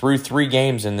 And through 3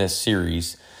 games in this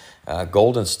series,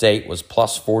 Golden State was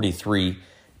plus 43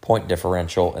 point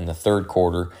differential in the third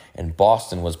quarter, and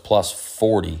Boston was plus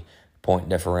 40 point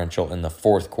differential in the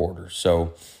fourth quarter.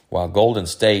 So while Golden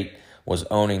State was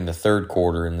owning the third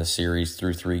quarter in the series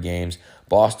through 3 games,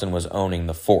 Boston was owning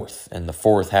the fourth, and the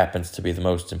fourth happens to be the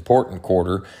most important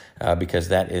quarter because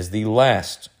that is the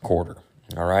last quarter.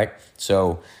 All right,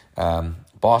 so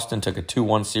Boston took a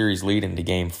 2-1 series lead into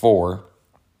Game 4,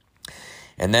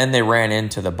 and then they ran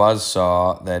into the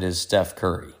buzzsaw that is Steph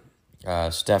Curry.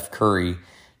 Steph Curry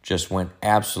just went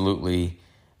absolutely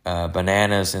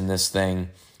bananas in this thing.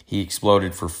 He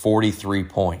exploded for 43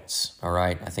 points, all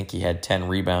right? I think he had 10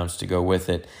 rebounds to go with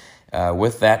it.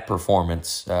 With that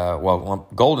performance,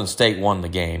 Golden State won the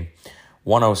game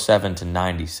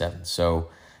 107-97. So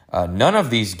none of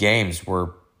these games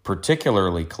were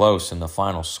particularly close in the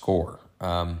final score. We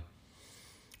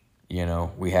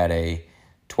had a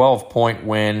 12-point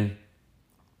win,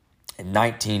 a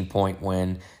 19-point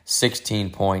win,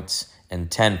 16 points,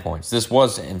 and 10 points. This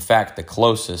was, in fact, the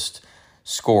closest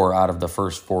score out of the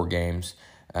first 4 games,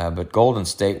 but Golden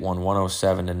State won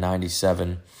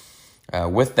 107-97.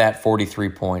 With that 43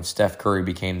 points, Steph Curry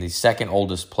became the second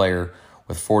oldest player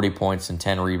with 40 points and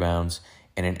 10 rebounds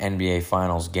in an NBA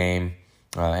Finals game,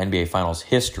 NBA Finals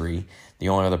history. The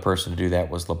only other person to do that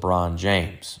was LeBron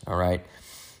James, all right?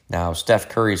 Now, Steph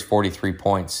Curry's 43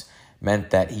 points meant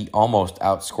that he almost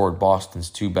outscored Boston's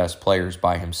 2 best players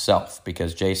by himself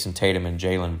because Jason Tatum and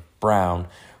Jaylen Brown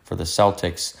for the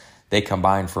Celtics, they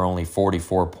combined for only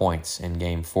 44 points in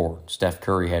Game 4. Steph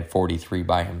Curry had 43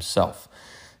 by himself.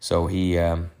 So he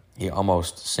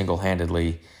almost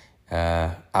single-handedly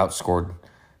outscored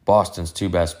Boston's 2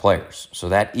 best players. So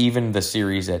that evened the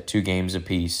series at 2 games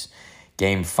apiece.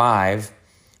 Game 5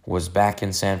 was back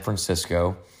in San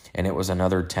Francisco, and it was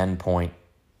another 10-point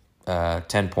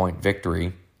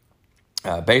victory.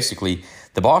 Basically,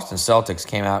 the Boston Celtics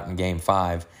came out in Game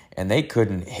 5, and they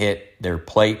couldn't hit their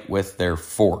plate with their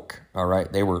fork. All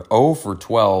right, they were 0 for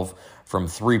 12 from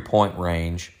 3-point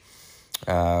range,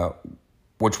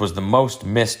 which was the most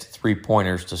missed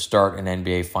 3-pointers to start an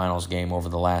NBA Finals game over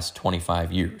the last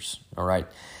 25 years. All right,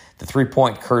 the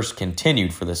 3-point curse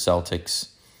continued for the Celtics,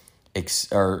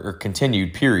 or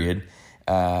continued, period,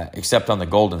 except on the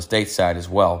Golden State side as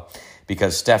well,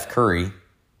 because Steph Curry,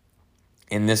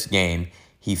 in this game,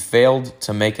 he failed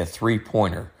to make a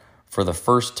 3-pointer for the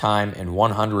first time in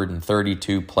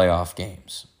 132 playoff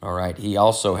games. All right, he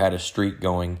also had a streak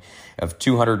going of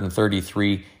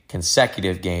 233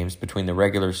 consecutive games between the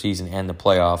regular season and the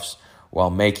playoffs while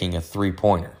making a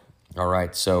 3-pointer. All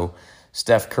right, so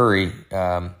Steph Curry,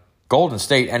 Golden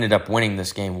State ended up winning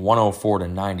this game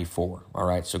 104-94. All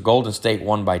right, so Golden State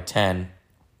won by 10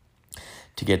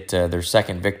 to get their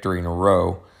second victory in a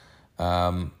row.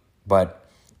 But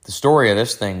the story of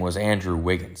this thing was Andrew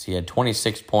Wiggins. He had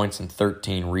 26 points and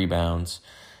 13 rebounds.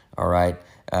 All right,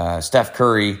 Steph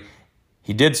Curry,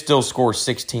 he did still score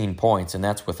 16 points, and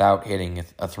that's without hitting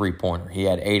a 3-pointer. He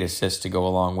had 8 assists to go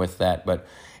along with that, but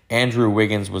Andrew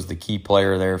Wiggins was the key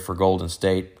player there for Golden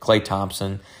State. Klay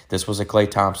Thompson, this was a Klay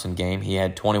Thompson game. He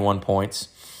had 21 points,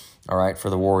 all right, for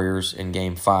the Warriors in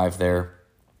Game 5 there.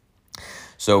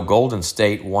 So Golden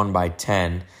State won by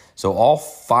 10. So all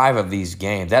 5 of these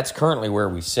games, that's currently where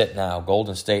we sit now.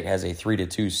 Golden State has a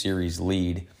 3-2 series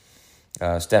lead.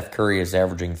 Steph Curry is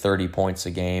averaging 30 points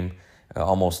a game,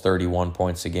 almost 31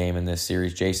 points a game in this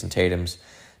series. Jason Tatum's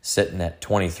sitting at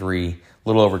 23, a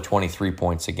little over 23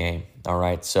 points a game. All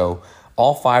right, so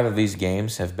all 5 of these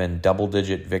games have been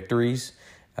double-digit victories.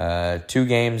 2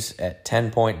 games at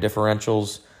 10-point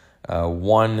differentials,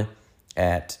 1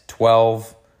 at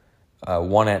 12,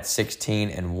 1 at 16,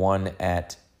 and 1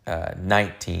 at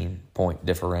 19-point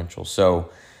differential. So,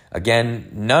 again,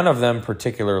 none of them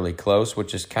particularly close,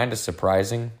 which is kind of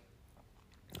surprising.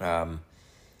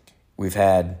 We've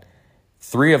had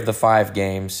 3 of the 5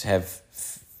 games have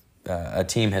a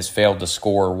team has failed to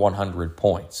score 100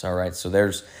 points. All right, so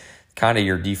there's kind of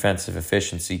your defensive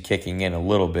efficiency kicking in a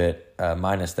little bit,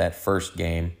 minus that first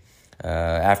game.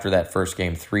 After that first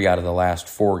game, 3 out of the last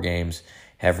 4 games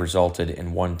have resulted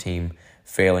in one team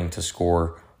failing to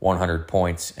score 100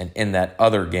 points. And in that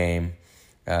other game,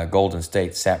 Golden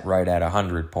State sat right at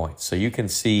 100 points. So you can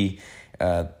see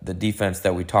the defense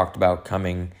that we talked about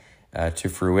coming to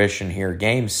fruition here.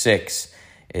 Game 6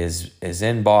 is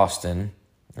in Boston.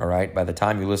 All right, by the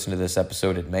time you listen to this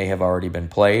episode, it may have already been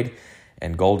played.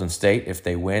 And Golden State, if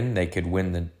they win, they could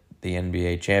win the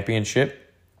NBA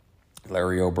championship,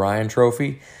 Larry O'Brien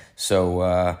trophy.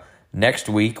 So next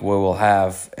week we will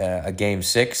have a Game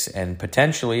 6 and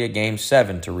potentially a Game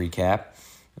 7 to recap.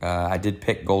 I did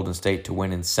pick Golden State to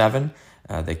win in 7.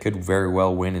 They could very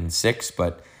well win in 6,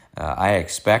 but I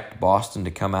expect Boston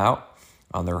to come out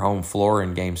on their home floor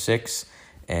in Game 6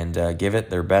 and give it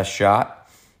their best shot.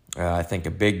 I think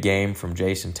a big game from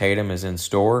Jason Tatum is in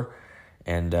store,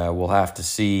 and we'll have to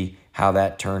see how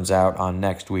that turns out on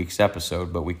next week's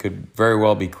episode. But we could very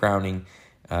well be crowning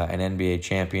an NBA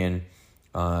champion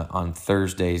on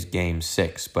Thursday's Game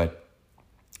 6. But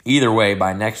either way,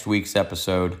 by next week's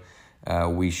episode,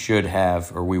 we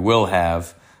will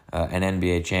have an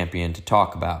NBA champion to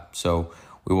talk about. So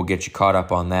we will get you caught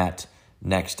up on that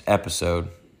next episode.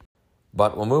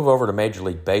 But we'll move over to Major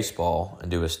League Baseball and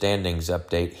do a standings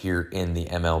update here in the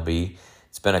MLB.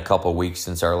 It's been a couple weeks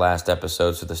since our last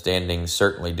episode, so the standings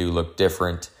certainly do look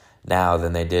different now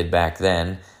than they did back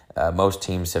then. Most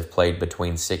teams have played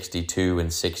between 62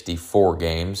 and 64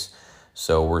 games,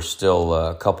 so we're still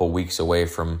a couple weeks away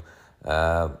from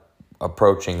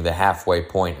approaching the halfway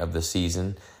point of the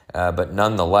season. But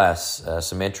nonetheless,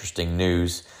 some interesting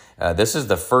news. This is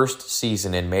the first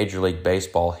season in Major League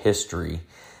Baseball history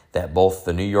that both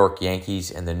the New York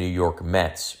Yankees and the New York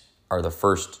Mets are the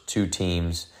first two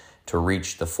teams to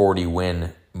reach the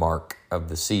 40-win mark of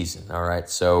the season. All right,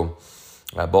 so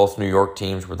both New York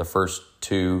teams were the first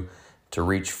two to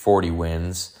reach 40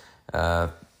 wins.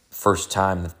 First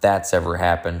time that's ever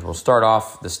happened. We'll start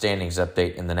off the standings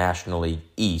update in the National League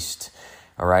East.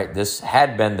 All right, this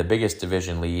had been the biggest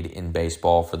division lead in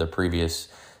baseball for the previous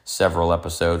several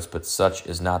episodes, but such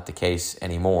is not the case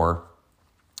anymore.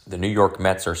 The New York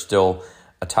Mets are still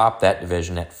atop that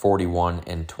division at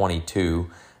 41-22.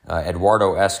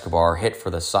 Eduardo Escobar hit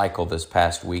for the cycle this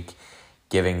past week,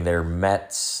 giving the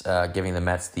Mets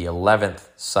the 11th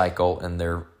cycle in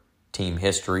their team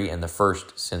history and the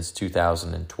first since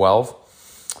 2012.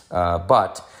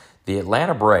 But the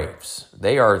Atlanta Braves,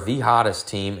 they are the hottest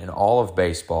team in all of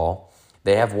baseball.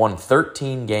 They have won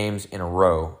 13 games in a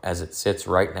row as it sits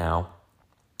right now.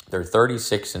 They're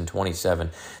 36-27.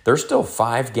 They're still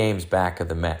 5 games back of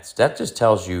the Mets. That just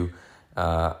tells you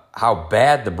how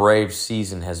bad the Braves'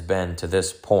 season has been to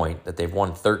this point, that they've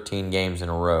won 13 games in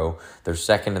a row. They're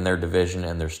second in their division,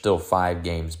 and they're still 5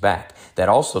 games back. That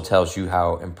also tells you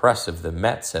how impressive the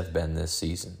Mets have been this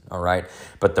season, all right?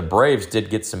 But the Braves did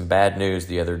get some bad news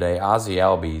the other day. Ozzie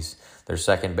Albies, their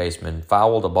second baseman,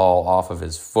 fouled a ball off of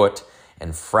his foot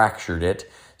and fractured it,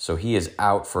 so he is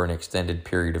out for an extended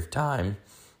period of time.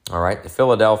 All right, the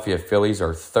Philadelphia Phillies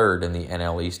are third in the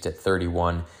NL East at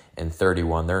 31-31.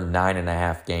 They're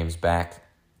 9.5 games back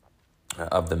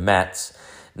of the Mets.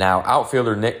 Now,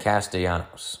 outfielder Nick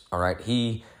Castellanos, all right,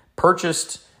 he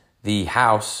purchased the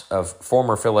house of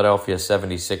former Philadelphia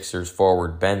 76ers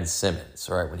forward Ben Simmons.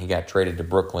 All right, when he got traded to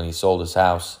Brooklyn, he sold his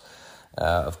house,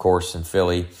 of course, in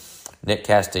Philly. Nick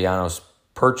Castellanos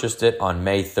purchased it on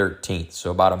May 13th,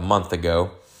 so about a month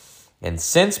ago. And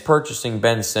since purchasing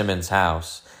Ben Simmons'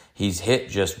 house, he's hit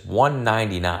just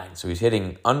 199. So he's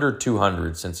hitting under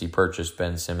 200 since he purchased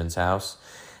Ben Simmons' house.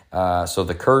 So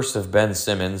the curse of Ben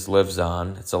Simmons lives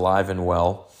on. It's alive and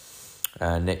well.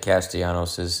 Nick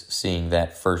Castellanos is seeing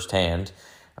that firsthand.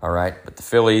 All right, but the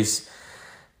Phillies,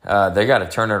 they got to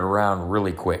turn it around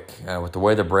really quick. With the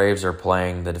way the Braves are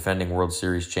playing, the defending World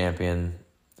Series champion,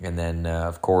 and then,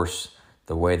 of course,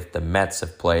 the way that the Mets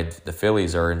have played, the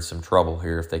Phillies are in some trouble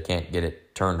here if they can't get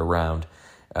it turned around.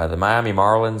 The Miami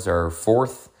Marlins are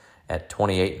fourth at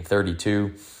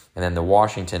 28-32, and then the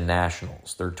Washington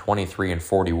Nationals, they're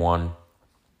 23-41,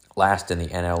 last in the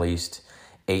NL East,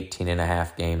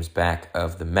 18.5 games back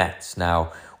of the Mets.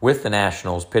 Now, with the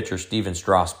Nationals, pitcher Steven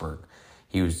Strasburg,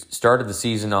 he started the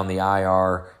season on the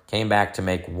IR, came back to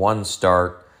make one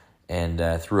start,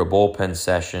 and through a bullpen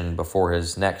session before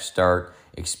his next start,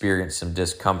 experienced some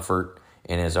discomfort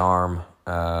in his arm.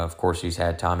 Of course, he's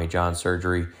had Tommy John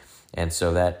surgery, and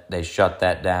so that they shut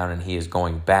that down, and he is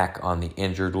going back on the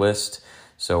injured list.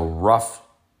 So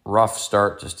rough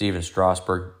start to Steven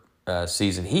Strasburg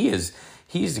season. He's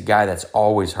the guy that's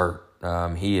always hurt.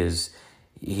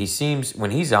 He seems,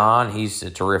 when he's on, he's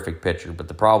a terrific pitcher, but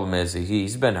the problem is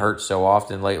he's been hurt so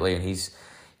often lately, and he's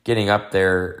getting up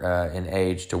there in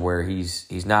age to where he's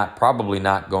probably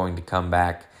not going to come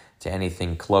back to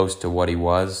anything close to what he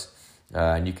was,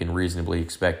 and you can reasonably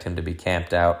expect him to be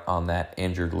camped out on that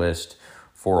injured list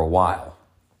for a while.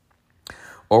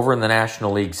 Over in the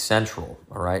National League Central,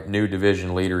 all right, new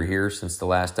division leader here since the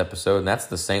last episode, and that's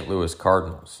the St. Louis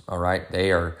Cardinals, all right?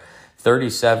 They are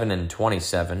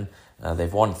 37-27.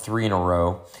 They've won 3 in a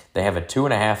row. They have a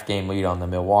 2.5-game lead on the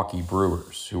Milwaukee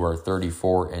Brewers, who are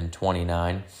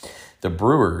 34-29. The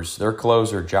Brewers, their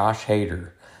closer, Josh Hader,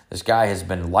 this guy has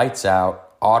been lights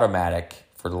out, automatic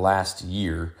for the last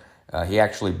year. He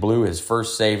actually blew his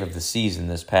first save of the season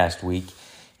this past week.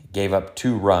 Gave up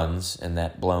 2 runs in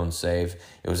that blown save.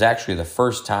 It was actually the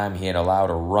first time he had allowed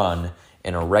a run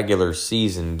in a regular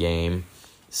season game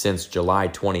since July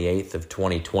 28th of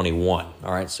 2021.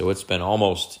 All right, so it's been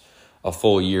almost a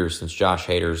full year since Josh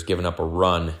Hader's given up a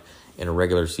run in a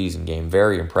regular season game.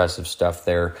 Very impressive stuff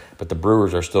there, but the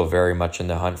Brewers are still very much in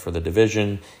the hunt for the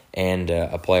division and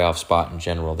a playoff spot in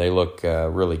general. They look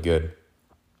really good.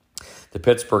 The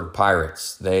Pittsburgh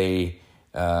Pirates, they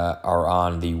are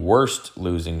on the worst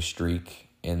losing streak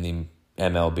in the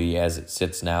MLB as it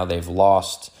sits now. They've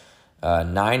lost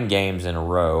 9 games in a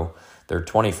row. They're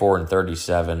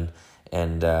 24-37,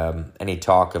 and any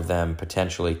talk of them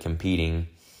potentially competing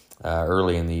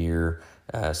early in the year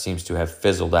seems to have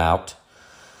fizzled out.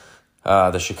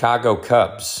 The Chicago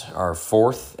Cubs are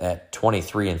 4th at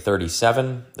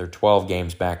 23-37. They're 12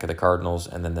 games back of the Cardinals.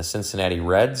 And then the Cincinnati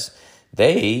Reds,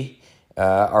 they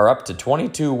are up to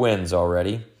 22 wins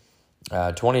already,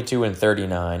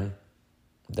 22-39.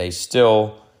 They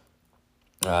still,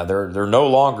 they're no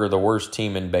longer the worst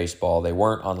team in baseball. They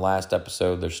weren't on last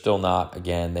episode. They're still not.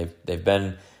 Again, they've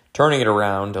been turning it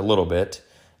around a little bit.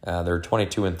 They're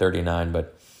 22-39,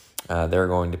 but they're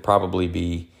going to probably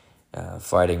be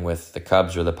fighting with the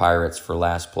Cubs or the Pirates for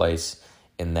last place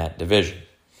in that division.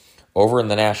 Over in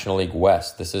the National League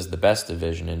West, this is the best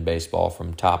division in baseball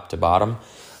from top to bottom.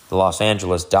 The Los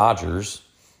Angeles Dodgers,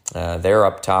 they're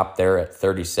up top. They're at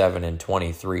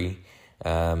 37-23.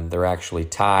 They're actually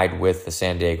tied with the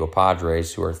San Diego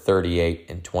Padres, who are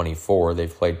 38-24.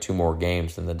 They've played 2 more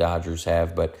games than the Dodgers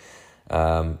have, but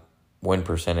win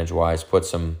percentage-wise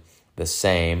puts them the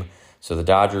same. So the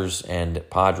Dodgers and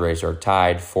Padres are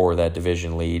tied for that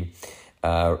division lead.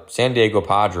 San Diego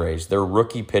Padres, their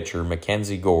rookie pitcher,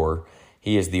 Mackenzie Gore,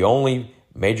 he is the only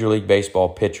Major League Baseball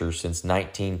pitcher since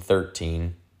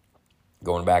 1913,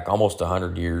 going back almost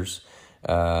 100 years,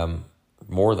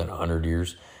 more than 100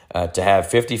 years, to have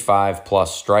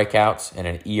 55-plus strikeouts and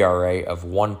an ERA of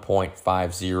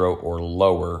 1.50 or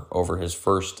lower over his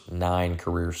first 9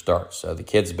 career starts. So the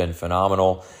kid's been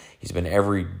phenomenal. He's been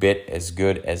every bit as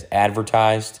good as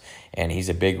advertised, and he's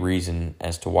a big reason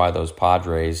as to why those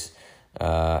Padres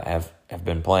have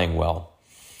been playing well.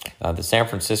 The San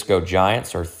Francisco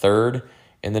Giants are 3rd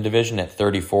in the division at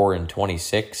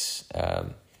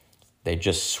 34-26. They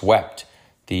just swept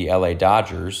the LA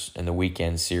Dodgers in the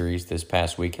weekend series this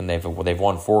past weekend. They've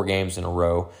won 4 games in a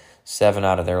row, 7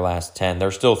 out of their last 10.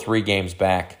 They're still 3 games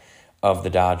back of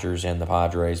the Dodgers and the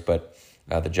Padres, but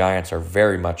the Giants are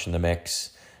very much in the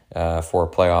mix for a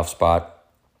playoff spot.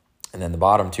 And then the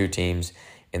bottom 2 teams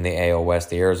in the AL West,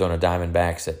 the Arizona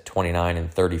Diamondbacks at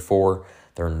 29-34.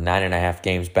 They're 9.5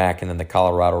 games back, and then the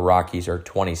Colorado Rockies are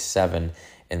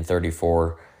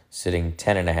 27-34, sitting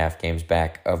 10.5 games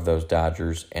back of those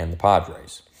Dodgers and the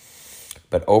Padres.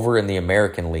 But over in the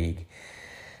American League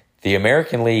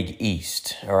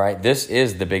East, all right, this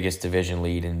is the biggest division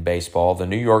lead in baseball. The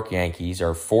New York Yankees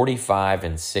are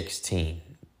 45-16,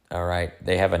 all right.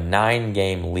 They have a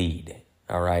 9-game lead,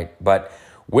 all right. But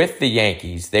with the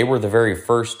Yankees, they were the very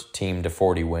first team to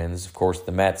 40 wins. Of course,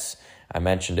 the Mets, I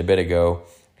mentioned a bit ago,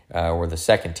 were the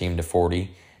second team to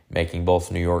 40, making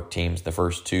both New York teams the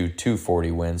first 2 to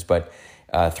 40 wins. But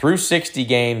through 60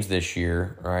 games this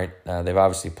year, all right, they've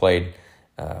obviously played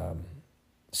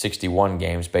 61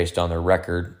 games based on their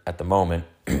record at the moment.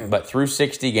 But through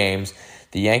 60 games,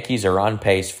 the Yankees are on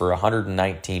pace for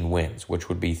 119 wins, which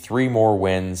would be 3 more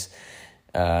wins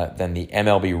than the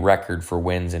MLB record for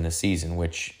wins in a season,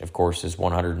 which, of course, is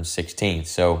 116.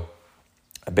 So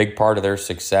a big part of their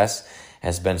success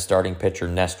has been starting pitcher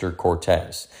Nestor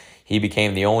Cortez. He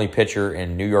became the only pitcher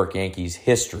in New York Yankees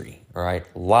history, all right?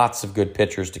 Lots of good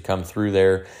pitchers to come through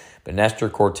there, but Nestor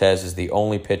Cortez is the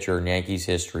only pitcher in Yankees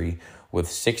history with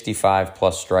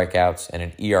 65-plus strikeouts and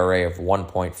an ERA of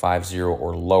 1.50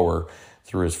 or lower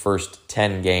through his first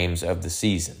 10 games of the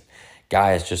season.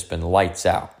 Guy has just been lights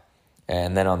out.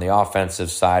 And then on the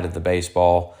offensive side of the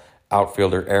baseball,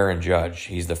 outfielder Aaron Judge.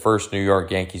 He's the first New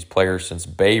York Yankees player since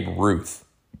Babe Ruth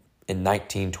in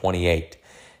 1928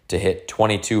 to hit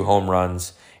 22 home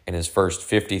runs in his first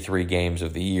 53 games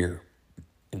of the year.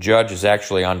 Judge is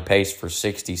actually on pace for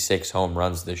 66 home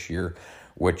runs this year,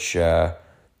 which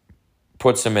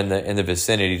puts him in the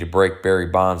vicinity to break Barry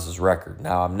Bonds' record.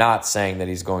 Now, I'm not saying that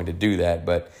he's going to do that,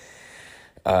 but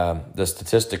the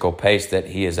statistical pace that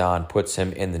he is on puts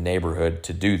him in the neighborhood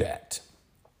to do that.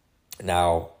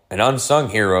 Now, an unsung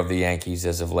hero of the Yankees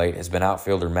as of late has been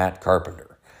outfielder Matt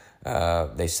Carpenter.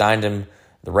 They signed him.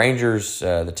 The Rangers,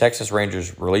 the Texas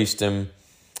Rangers released him,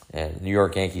 and New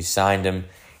York Yankees signed him.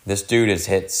 This dude has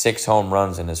hit 6 home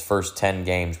runs in his first 10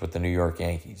 games with the New York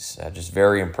Yankees. Just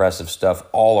very impressive stuff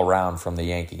all around from the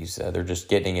Yankees. They're just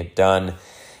getting it done.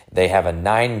 They have a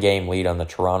 9-game lead on the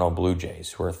Toronto Blue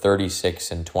Jays, who are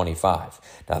 36-25.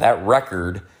 Now that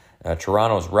record,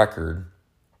 Toronto's record,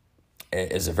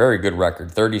 is a very good record.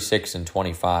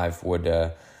 36-25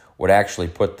 would actually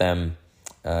put them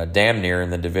damn near in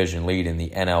the division lead in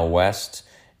the NL West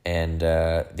and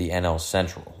the NL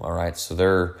Central. All right, so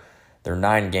they're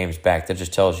 9 games back. That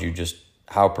just tells you just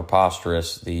how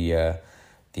preposterous the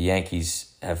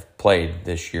Yankees have played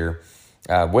this year.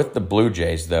 With the Blue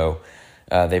Jays, though,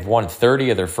 they've won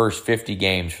 30 of their first 50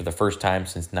 games for the first time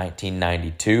since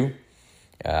 1992.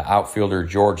 Outfielder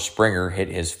George Springer hit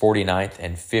his 49th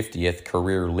and 50th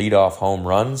career leadoff home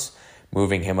runs,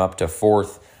 moving him up to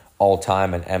 4th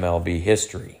all-time in MLB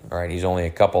history. All right, he's only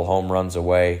a couple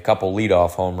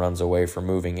leadoff home runs away from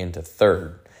moving into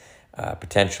 3rd.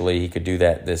 Potentially, he could do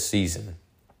that this season.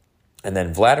 And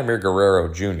then Vladimir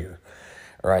Guerrero Jr.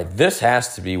 All right, this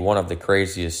has to be one of the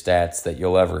craziest stats that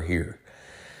you'll ever hear.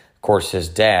 Of course, his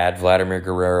dad, Vladimir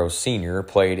Guerrero Sr.,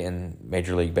 played in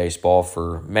Major League Baseball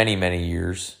for many, many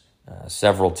years,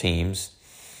 several teams.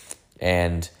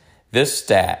 And this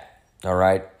stat, all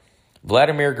right,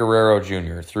 Vladimir Guerrero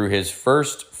Jr., through his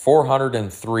first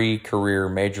 403 career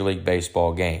Major League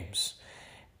Baseball games,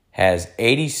 has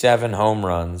 87 home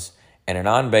runs and an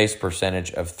on-base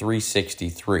percentage of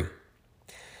 .363.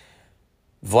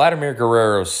 Vladimir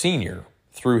Guerrero Sr.,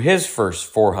 through his first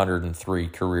 403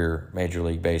 career Major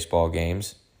League Baseball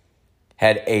games,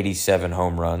 had 87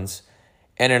 home runs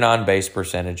and an on-base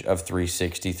percentage of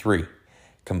 .363.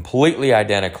 Completely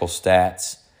identical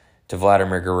stats to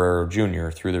Vladimir Guerrero Jr.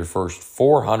 through their first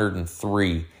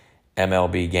 403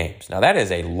 MLB games. Now, that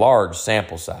is a large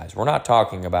sample size. We're not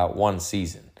talking about one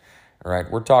season, all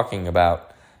right? We're talking about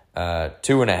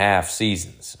 2.5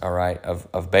 seasons, all right,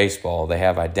 of baseball. They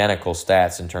have identical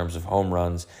stats in terms of home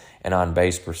runs and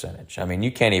on-base percentage. I mean,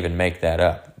 you can't even make that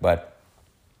up. But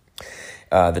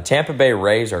the Tampa Bay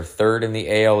Rays are 3rd in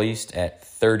the AL East at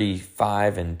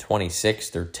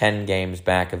 35-26. They're 10 games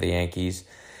back of the Yankees.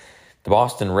 The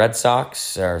Boston Red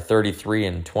Sox are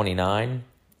 33-29,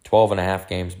 12.5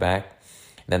 games back.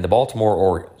 And then the Baltimore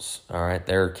Orioles, all right,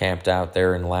 they're camped out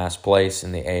there in last place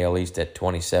in the AL East at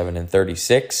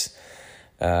 27-36.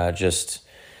 Just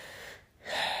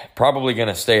probably going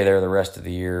to stay there the rest of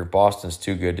the year. Boston's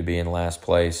too good to be in last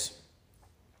place.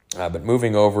 But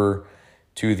moving over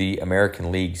to the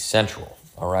American League Central,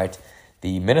 all right,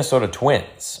 the Minnesota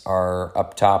Twins are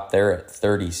up top there at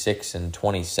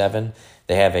 36-27.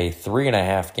 They have a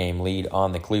 3.5 game lead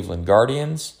on the Cleveland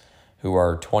Guardians, who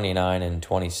are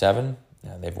 29-27.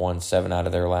 They've won 7 out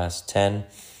of their last 10.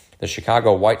 The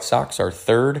Chicago White Sox are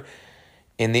 3rd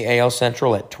in the AL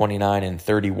Central at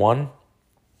 29-31.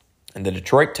 And the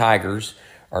Detroit Tigers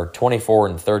are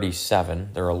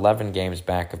 24-37. They're 11 games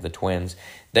back of the Twins.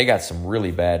 They got some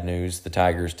really bad news, the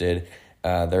Tigers did.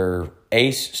 Their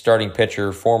ace starting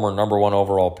pitcher, former number 1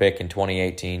 overall pick in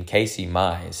 2018, Casey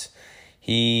Mize,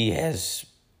 he has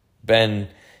been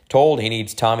told he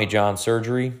needs Tommy John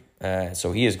surgery,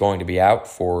 so he is going to be out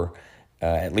for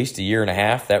at least a year and a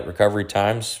half. That recovery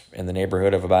time's in the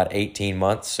neighborhood of about 18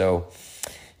 months, so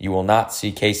you will not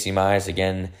see Casey Mize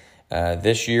again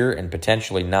this year and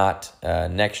potentially not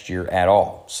next year at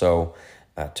all. So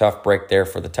tough break there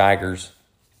for the Tigers.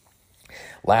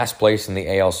 Last place in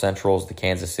the AL Central is the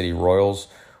Kansas City Royals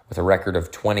with a record of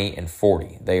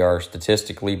 20-40. They are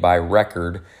statistically by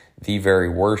record the very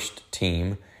worst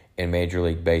team in Major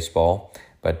League Baseball.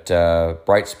 But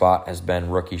bright spot has been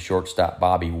rookie shortstop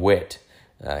Bobby Witt.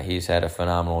 He's had a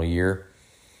phenomenal year.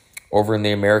 Over in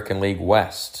the American League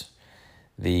West,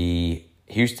 the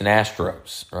Houston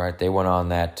Astros, all right, they went on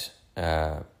that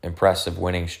impressive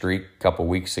winning streak a couple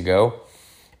weeks ago.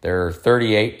 They're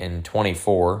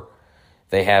 38-24.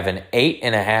 They have an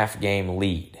 8.5 game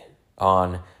lead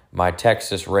on my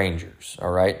Texas Rangers,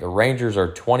 all right? The Rangers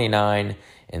are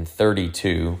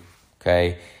 29-32,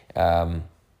 okay?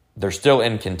 They're still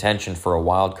in contention for a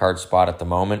wild card spot at the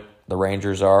moment, the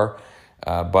Rangers are,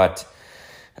 but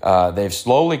they've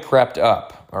slowly crept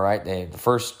up, all right? The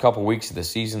first couple weeks of the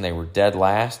season, they were dead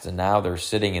last, and now they're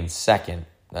sitting in second,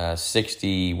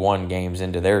 61 games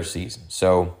into their season.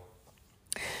 So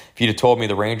if you'd have told me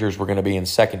the Rangers were going to be in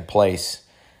second place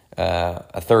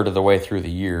a third of the way through the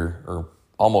year, or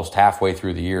almost halfway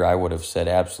through the year, I would have said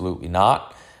absolutely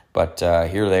not. But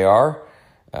here they are,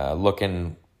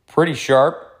 looking pretty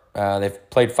sharp. They've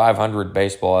played .500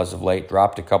 baseball as of late,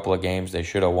 dropped a couple of games they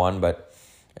should have won, but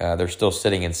they're still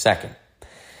sitting in second.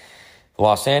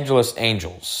 Los Angeles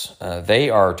Angels, they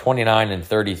are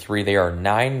 29-33. They are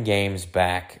 9 games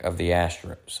back of the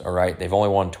Astros, all right? They've only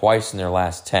won twice in their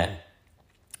last 10.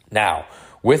 Now,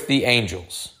 with the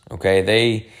Angels, okay,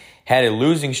 they had a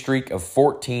losing streak of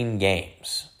 14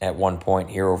 games at one point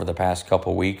here over the past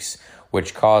couple weeks,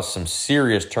 which caused some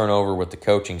serious turnover with the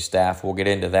coaching staff. We'll get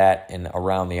into that in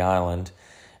around the island.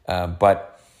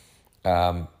 But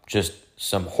just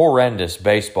some horrendous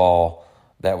baseball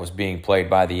that was being played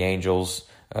by the Angels.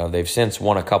 They've since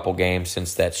won a couple games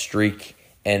since that streak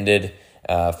ended.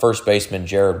 First baseman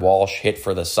Jared Walsh hit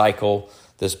for the cycle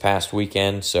this past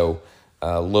weekend, so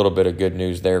a little bit of good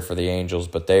news there for the Angels,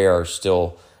 but they are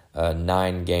still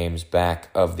 9 games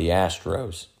back of the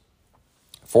Astros.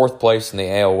 Fourth place in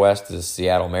the AL West is the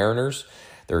Seattle Mariners.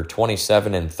 They're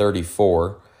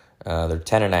 27-34. They're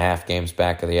 10.5 games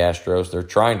back of the Astros. They're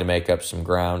trying to make up some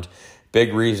ground.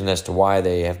 Big reason as to why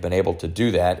they have been able to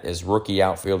do that is rookie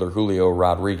outfielder Julio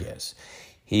Rodriguez.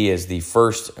 He is the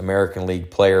first American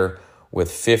League player with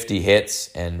 50 hits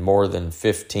and more than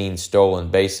 15 stolen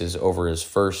bases over his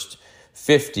first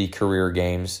 50 career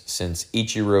games since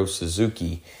Ichiro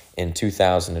Suzuki in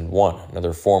 2001,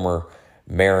 another former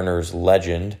Mariners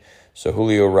legend. So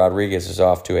Julio Rodriguez is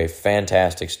off to a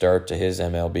fantastic start to his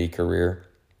MLB career.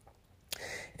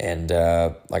 And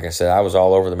like I said, I was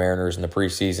all over the Mariners in the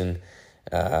preseason.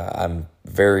 I'm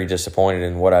very disappointed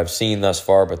in what I've seen thus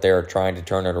far, but they are trying to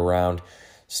turn it around.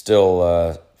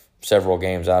 Still several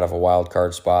games out of a wild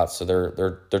card spot, so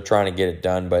they're trying to get it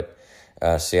done. But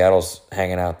Seattle's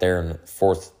hanging out there in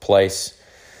fourth place.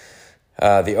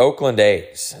 The Oakland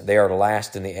A's, they are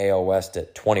last in the AL West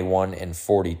at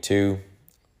 21-42.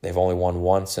 They've only won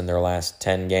once in their last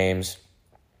 10 games.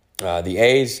 The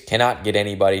A's cannot get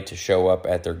anybody to show up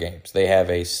at their games. They have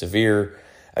a severe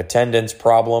attendance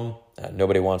problem.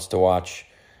 Nobody wants to watch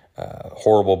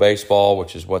horrible baseball,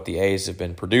 which is what the A's have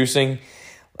been producing.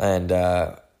 And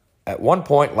at one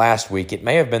point last week, it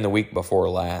may have been the week before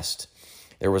last,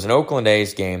 there was an Oakland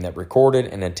A's game that recorded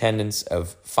an attendance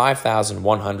of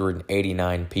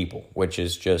 5,189 people, which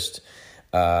is just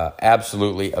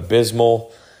absolutely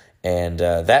abysmal. And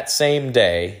that same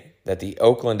day that the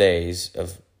Oakland A's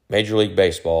of Major League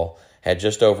Baseball had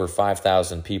just over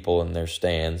 5,000 people in their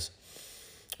stands,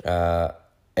 a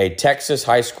Texas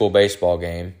high school baseball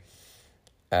game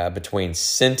between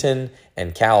Sinton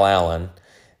and Cal Allen,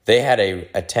 they had a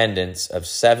attendance of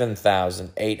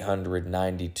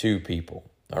 7,892 people.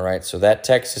 All right, so that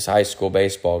Texas high school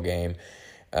baseball game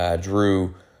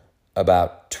drew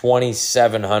about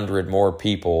 2,700 more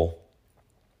people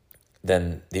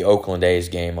than the Oakland A's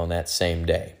game on that same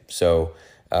day. So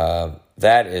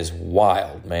that is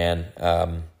wild, man.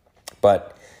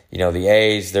 But you know, the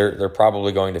A's, they're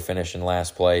probably going to finish in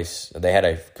last place. They had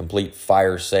a complete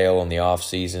fire sale in the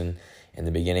offseason, in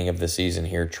the beginning of the season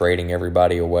here, trading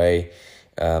everybody away.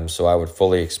 So I would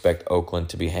fully expect Oakland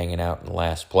to be hanging out in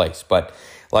last place. But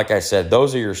like I said,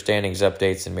 those are your standings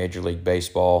updates in Major League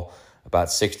Baseball, about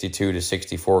 62 to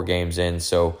 64 games in.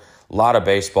 So a lot of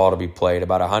baseball to be played,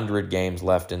 about 100 games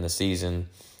left in the season.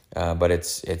 But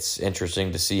it's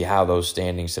interesting to see how those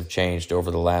standings have changed over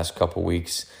the last couple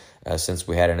weeks since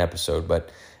we had an episode. But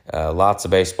lots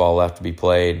of baseball left to be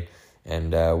played,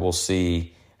 and we'll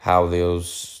see how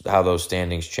those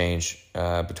standings change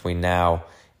between now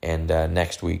and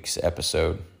next week's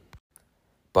episode.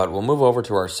 But we'll move over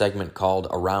to our segment called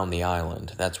Around the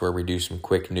Island. That's where we do some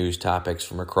quick news topics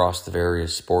from across the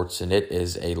various sports, and it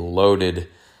is a loaded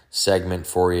segment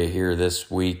for you here this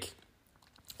week.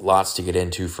 Lots to get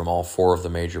into from all 4 of the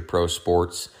major pro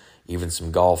sports, even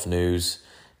some golf news,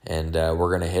 and we're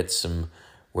going to hit some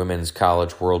Women's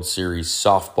College World Series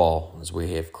softball as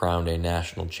we have crowned a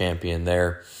national champion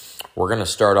there. We're going to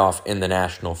start off in the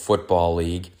National Football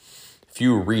League. A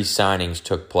few re-signings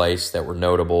took place that were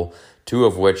notable, 2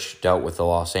 of which dealt with the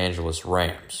Los Angeles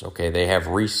Rams. Okay, they have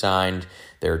re-signed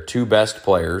their 2 best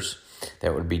players.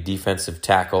 That would be defensive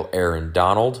tackle Aaron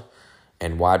Donald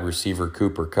and wide receiver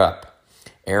Cooper Kupp.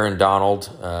 Aaron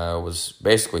Donald was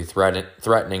basically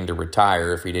threatening to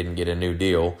retire if he didn't get a new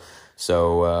deal.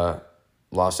 So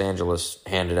Los Angeles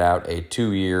handed out a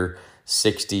 2-year,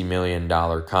 $60 million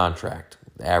contract.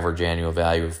 The average annual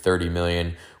value of $30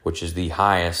 million, which is the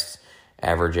highest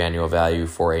average annual value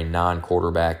for a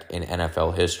non-quarterback in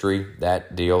NFL history.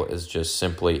 That deal is just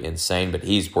simply insane, but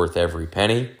he's worth every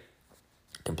penny.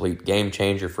 Complete game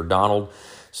changer for Donald.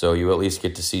 So you at least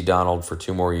get to see Donald for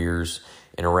 2 more years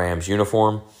in a Rams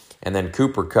uniform. And then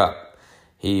Cooper Kupp.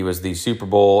 He was the Super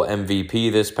Bowl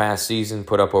MVP this past season,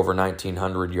 put up over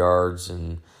 1,900 yards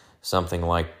and something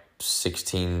like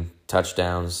 16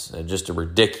 touchdowns. Just a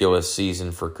ridiculous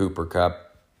season for Cooper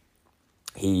Kupp.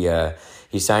 He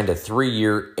signed a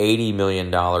 3-year, $80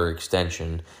 million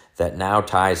extension that now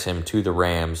ties him to the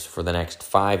Rams for the next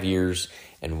 5 years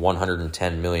and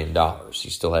 $110 million.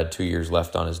 He still had 2 years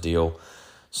left on his deal.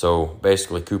 So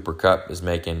basically, Cooper Kupp is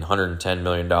making $110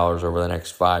 million over the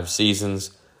next 5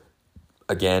 seasons.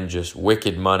 Again, just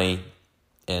wicked money.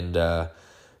 And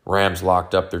Rams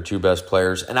locked up their 2 best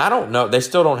players. And I don't know, they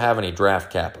still don't have any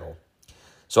draft capital.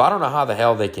 So I don't know how the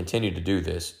hell they continue to do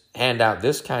this. Hand out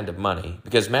this kind of money.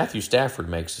 Because Matthew Stafford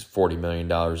makes $40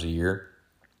 million a year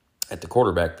at the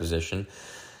quarterback position.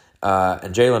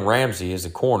 And Jalen Ramsey, as a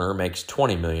corner, makes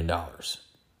 $20 million.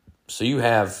 So you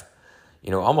have,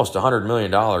 almost $100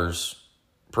 million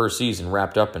per season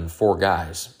wrapped up in 4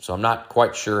 guys. So I'm not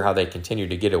quite sure how they continue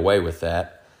to get away with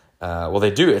that. Well,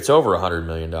 they do. It's over $100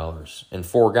 million in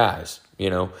 4 guys,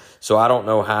 So I don't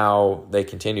know how they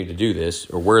continue to do this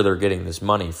or where they're getting this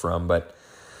money from, but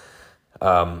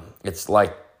it's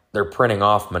like they're printing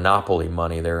off monopoly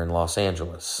money there in Los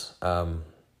Angeles.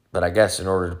 But I guess in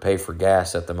order to pay for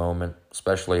gas at the moment,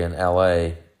 especially in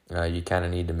L.A., you kind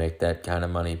of need to make that kind of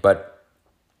money. But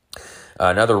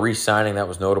another re-signing that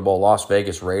was notable, Las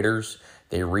Vegas Raiders.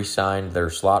 They re-signed their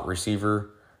slot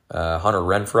receiver, Hunter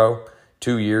Renfrow,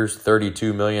 2 years,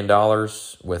 $32 million,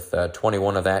 with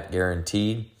 21 of that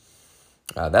guaranteed.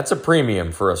 That's a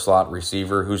premium for a slot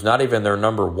receiver who's not even their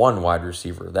number 1 wide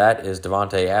receiver. That is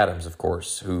Davante Adams, of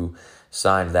course, who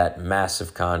signed that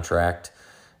massive contract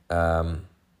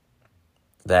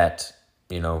that,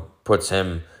 puts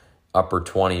him upper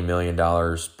 $20 million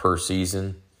per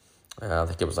season. I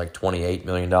think it was like $28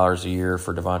 million a year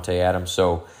for Davante Adams.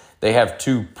 So they have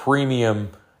 2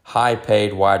 premium,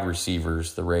 high-paid wide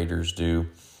receivers, the Raiders do.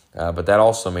 But that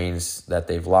also means that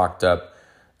they've locked up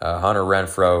Hunter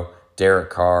Renfrow, Derek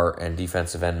Carr, and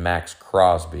defensive end Max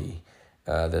Crosby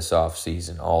this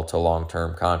offseason, all to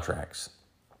long-term contracts.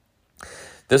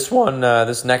 This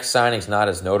next signing is not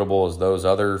as notable as those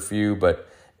other few, but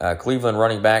Cleveland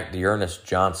running back D'Ernest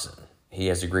Johnson. He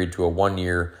has agreed to a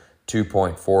 1-year,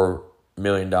 $2.4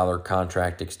 million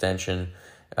contract extension.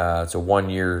 It's a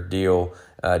 1-year deal.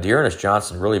 D'Ernest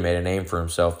Johnson really made a name for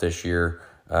himself this year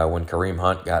when Kareem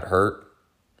Hunt got hurt,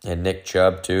 and Nick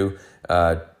Chubb too.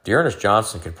 D'Ernest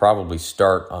Johnson could probably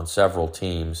start on several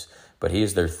teams, but he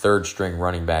is their 3rd-string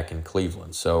running back in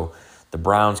Cleveland. So the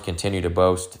Browns continue to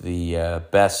boast the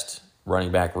best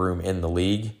running back room in the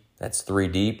league. That's 3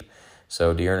 deep.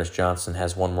 So D'Ernest Johnson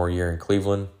has 1 more year in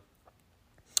Cleveland.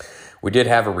 We did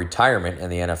have a retirement in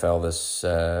the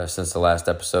NFL since the last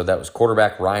episode. That was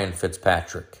quarterback Ryan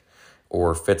Fitzpatrick,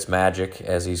 or Fitzmagic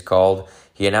as he's called.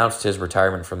 He announced his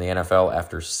retirement from the NFL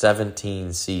after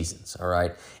 17 seasons, all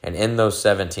right? And in those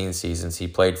 17 seasons, he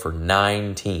played for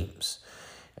 9 teams.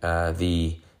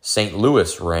 The St.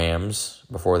 Louis Rams,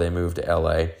 before they moved to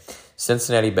L.A.,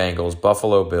 Cincinnati Bengals,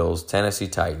 Buffalo Bills, Tennessee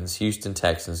Titans, Houston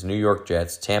Texans, New York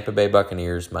Jets, Tampa Bay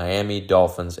Buccaneers, Miami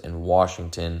Dolphins, and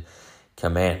Washington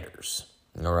Commanders.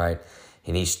 All right.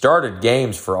 And he started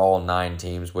games for all 9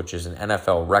 teams, which is an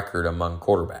NFL record among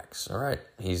quarterbacks. All right.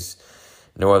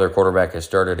 No other quarterback has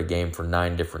started a game for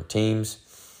 9 different teams.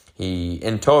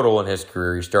 In total in his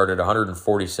career, he started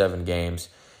 147 games,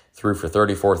 threw for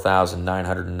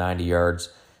 34,990 yards,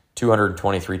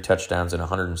 223 touchdowns, and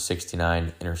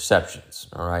 169 interceptions.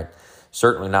 All right.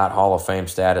 Certainly not Hall of Fame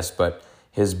status, but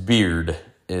his beard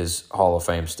is Hall of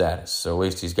Fame status. So at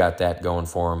least he's got that going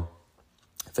for him.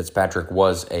 Fitzpatrick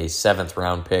was a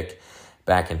 7th-round pick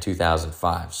back in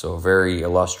 2005. So a very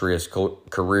illustrious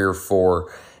career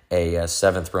for a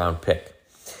 7th-round pick.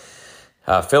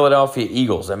 Philadelphia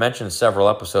Eagles. I mentioned several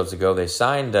episodes ago, they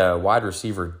signed wide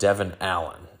receiver Devin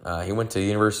Allen. He went to the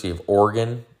University of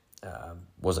Oregon,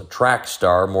 was a track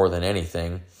star more than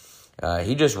anything.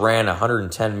 He just ran a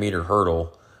 110-meter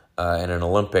hurdle in an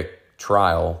Olympic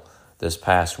trial this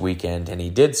past weekend, and he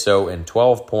did so in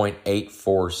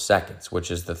 12.84 seconds,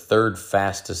 which is the 3rd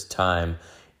fastest time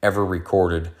ever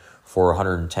recorded for a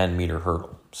 110-meter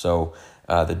hurdle. So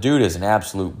the dude is an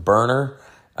absolute burner.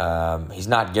 He's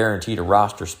not guaranteed a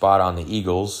roster spot on the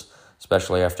Eagles,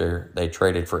 especially after they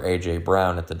traded for A.J.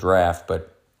 Brown at the draft,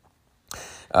 but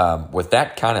with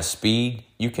that kind of speed,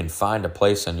 you can find a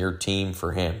place on your team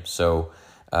for him. So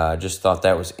just thought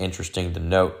that was interesting to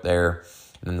note there.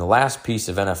 And then the last piece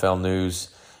of NFL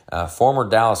news, former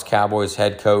Dallas Cowboys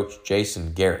head coach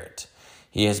Jason Garrett.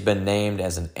 he has been named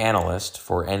as an analyst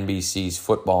for NBC's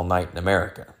Football Night in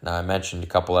America. Now, I mentioned a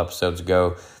couple episodes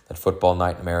ago that Football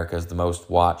Night in America is the most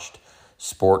watched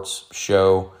sports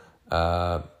show,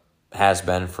 has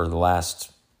been for the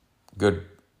last good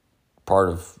part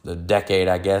of the decade,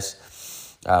 I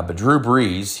guess. But Drew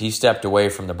Brees, he stepped away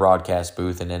from the broadcast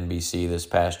booth in NBC this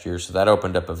past year, so that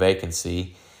opened up a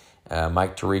vacancy.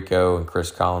 Mike Tirico and Chris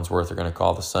Collinsworth are going to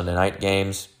call the Sunday night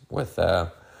games with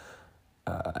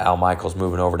Al Michaels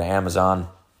moving over to Amazon.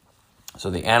 So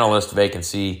the analyst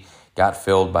vacancy got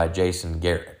filled by Jason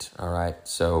Garrett. All right.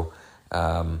 So,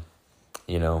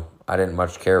 I didn't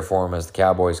much care for him as the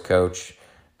Cowboys coach,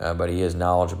 but he is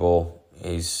knowledgeable.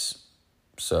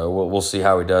 So we'll see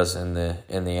how he does in the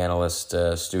analyst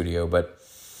studio. But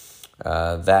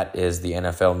that is the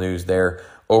NFL news there.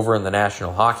 Over in the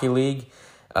National Hockey League,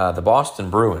 the Boston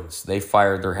Bruins, they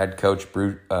fired their head coach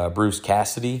Bruce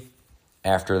Cassidy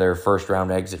after their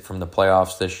first-round exit from the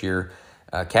playoffs this year.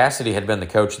 Cassidy had been the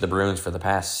coach of the Bruins for the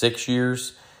past 6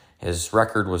 years. His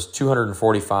record was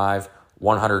 245,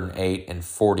 108, and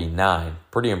 49.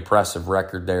 Pretty impressive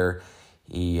record there.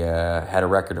 He had a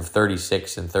record of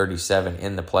 36 and 37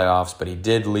 in the playoffs, but he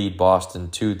did lead Boston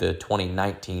to the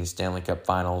 2019 Stanley Cup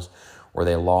Finals, where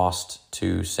they lost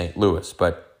to St. Louis.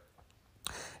 But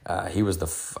he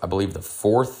was, I believe, the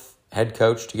fourth head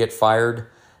coach to get fired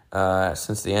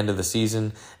since the end of the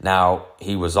season. Now,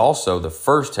 he was also the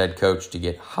first head coach to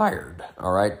get hired.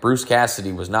 All right, Bruce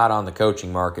Cassidy was not on the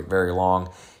coaching market very long.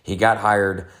 He got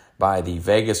hired by the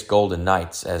Vegas Golden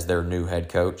Knights as their new head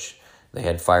coach. They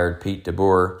had fired Pete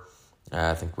DeBoer.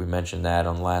 I think we mentioned that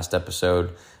on the last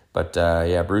episode. But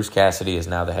Bruce Cassidy is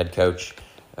now the head coach.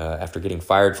 After getting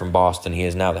fired from Boston, he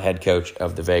is now the head coach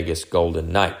of the Vegas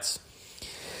Golden Knights.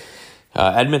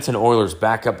 Edmonton Oilers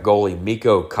backup goalie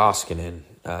Mikko Koskinen.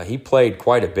 He played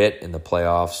quite a bit in the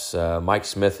playoffs. Mike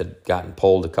Smith had gotten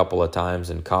pulled a couple of times,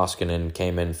 and Koskinen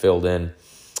came in, filled in.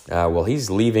 He's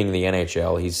leaving the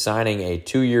NHL. He's signing a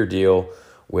 2-year deal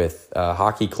with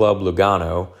Hockey Club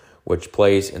Lugano, which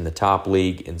plays in the top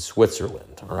league in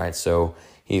Switzerland. All right, so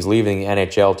he's leaving the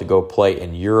NHL to go play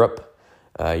in Europe,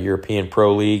 European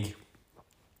Pro League.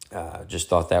 Just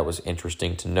thought that was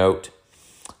interesting to note.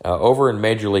 Over in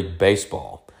Major League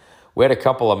Baseball, we had a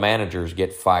couple of managers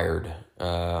get fired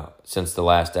since the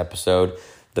last episode.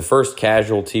 The first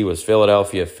casualty was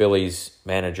Philadelphia Phillies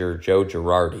manager Joe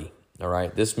Girardi. All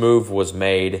right, this move was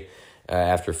made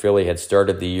after Philly had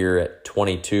started the year at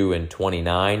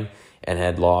 22-29 and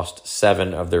had lost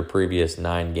 7 of their previous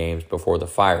 9 games before the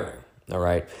firing. All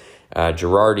right,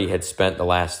 Girardi had spent the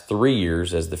last 3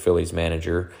 years as the Phillies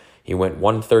manager. He went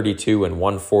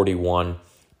 132-141,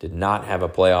 did not have a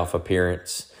playoff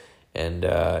appearance, and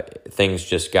things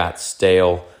just got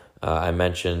stale. I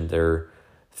mentioned they're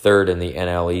third in the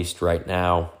NL East right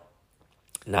now,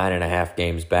 9.5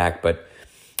 games back. But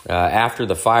after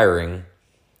the firing,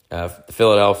 the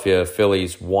Philadelphia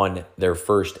Phillies won their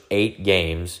first 8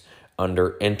 games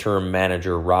under interim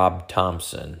manager Rob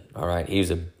Thompson. All right, he's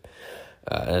an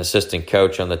assistant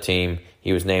coach on the team.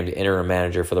 He was named interim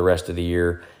manager for the rest of the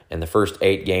year. And the first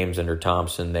 8 games under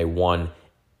Thompson, they won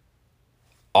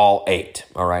all 8.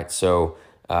 All right, so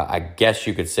I guess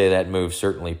you could say that move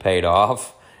certainly paid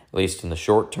off, at least in the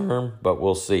short term, but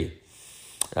we'll see.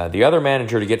 The other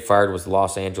manager to get fired was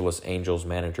Los Angeles Angels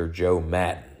manager Joe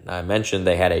Maddon. I mentioned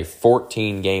they had a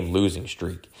 14-game losing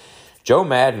streak. Joe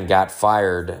Maddon got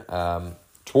fired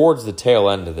towards the tail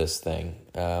end of this thing.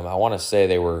 I want to say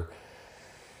they were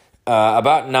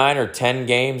about 9 or 10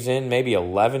 games in, maybe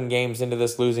 11 games into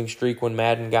this losing streak when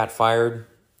Maddon got fired.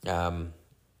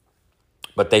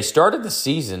 But they started the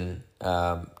season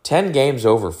 10 games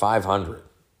over 500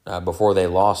 before they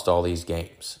lost all these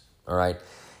games. All right.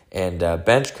 And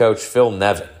bench coach Phil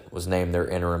Nevin was named their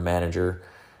interim manager.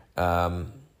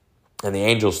 And the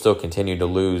Angels still continued to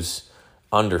lose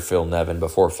under Phil Nevin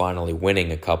before finally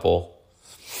winning a couple.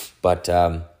 But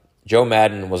Joe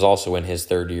Maddon was also in his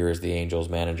 3rd year as the Angels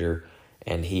manager,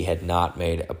 and he had not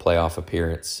made a playoff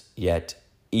appearance yet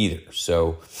either.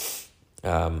 So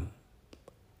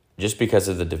just because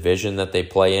of the division that they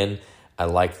play in, I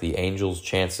like the Angels'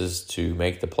 chances to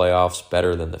make the playoffs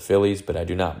better than the Phillies, but I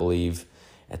do not believe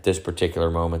at this particular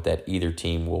moment that either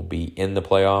team will be in the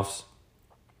playoffs.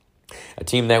 A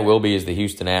team that will be is the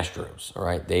Houston Astros. All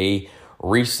right, they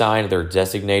re-signed their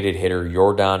designated hitter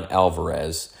Yordan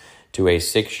Alvarez to a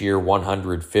 6-year,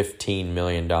 $115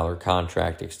 million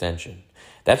contract extension.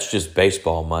 That's just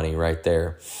baseball money right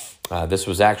there. This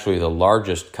was actually the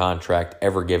largest contract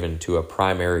ever given to a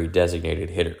primary designated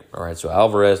hitter. All right, so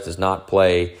Alvarez does not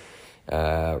play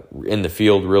in the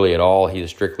field really at all. He is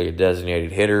strictly a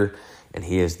designated hitter, and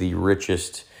he is the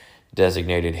richest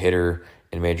designated hitter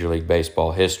in Major League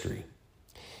Baseball history.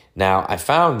 Now, I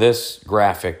found this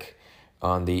graphic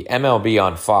on the MLB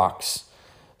on Fox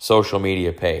social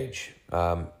media page.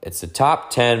 It's the top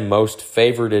 10 most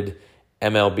favorited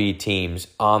MLB teams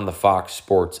on the Fox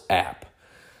Sports app.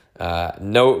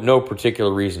 No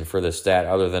particular reason for this stat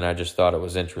other than I just thought it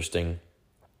was interesting.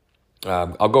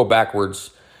 I'll go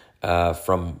backwards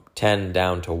from 10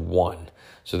 down to 1.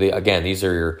 So these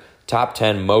are your top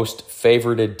 10 most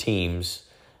favorited teams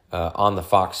on the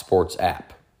Fox Sports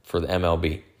app for the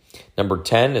MLB. Number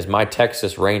 10 is my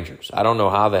Texas Rangers. I don't know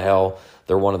how the hell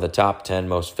they're one of the top 10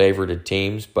 most favorited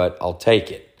teams, but I'll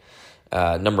take it.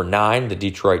 Number 9, the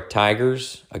Detroit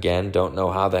Tigers. Again, don't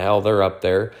know how the hell they're up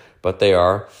there, but they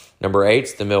are. Number 8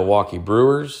 is the Milwaukee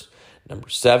Brewers. Number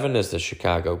 7 is the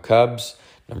Chicago Cubs.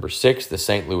 Number 6, the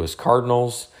St. Louis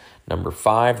Cardinals. Number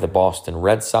 5, the Boston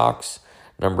Red Sox.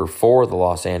 Number 4, the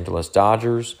Los Angeles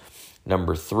Dodgers.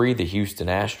 Number 3, the Houston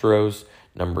Astros.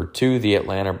 Number 2, the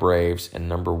Atlanta Braves. And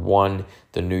number 1,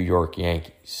 the New York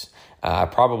Yankees. I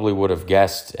probably would have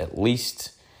guessed at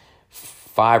least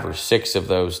 5 or 6 of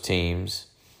those teams.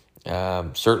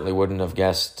 Certainly wouldn't have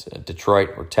guessed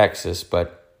Detroit or Texas,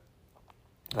 but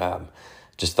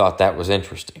just thought that was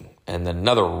interesting. And then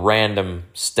another random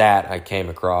stat I came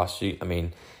across.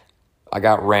 I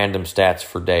got random stats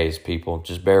for days, people.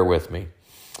 Just bear with me.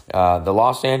 The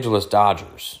Los Angeles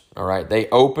Dodgers, all right, they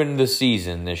opened the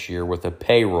season this year with a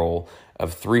payroll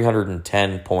of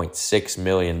 $310.6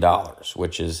 million,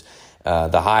 which is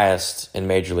the highest in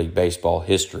Major League Baseball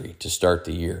history to start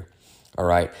the year. All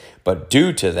right, but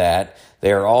due to that,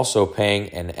 they are also paying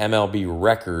an MLB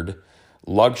record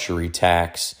luxury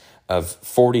tax of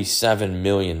 $47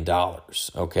 million,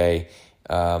 okay?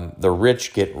 The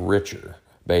rich get richer,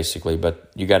 basically,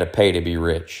 but you got to pay to be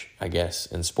rich, I guess,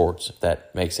 in sports, if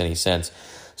that makes any sense.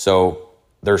 So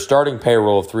their starting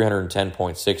payroll of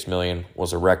 $310.6 million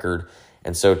was a record,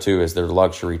 and so too is their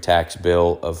luxury tax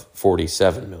bill of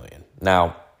 $47 million.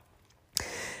 Now,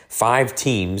 5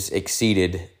 teams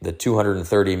exceeded the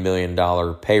 $230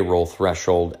 million payroll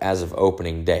threshold as of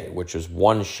opening day, which was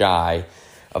one shy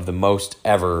of the most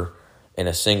ever in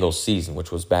a single season,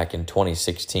 which was back in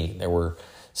 2016. There were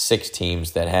 6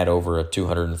 teams that had over a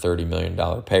 $230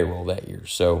 million payroll that year.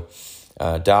 So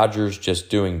Dodgers just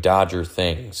doing Dodger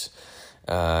things,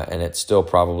 and it still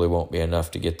probably won't be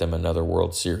enough to get them another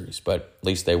World Series, but at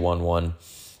least they won one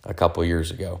a couple years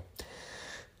ago.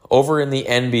 Over in the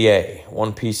NBA,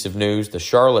 one piece of news, the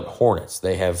Charlotte Hornets,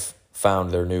 they have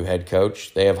found their new head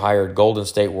coach. They have hired Golden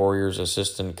State Warriors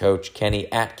assistant coach Kenny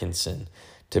Atkinson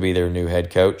to be their new head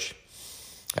coach.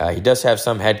 He does have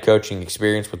some head coaching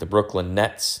experience with the Brooklyn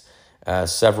Nets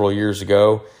several years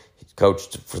ago. He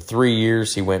coached for 3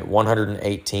 years. He went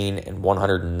 118 and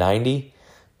 190,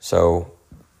 so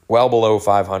well below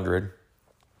 500.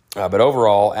 But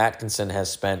overall, Atkinson has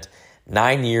spent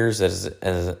 9 years as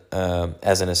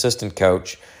an assistant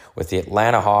coach with the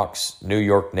Atlanta Hawks, New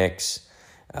York Knicks,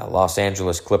 Los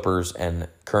Angeles Clippers, and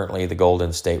currently the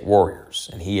Golden State Warriors.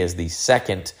 And he is the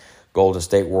second Golden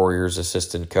State Warriors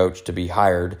assistant coach to be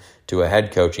hired to a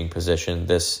head coaching position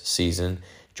this season,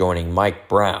 joining Mike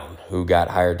Brown, who got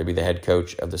hired to be the head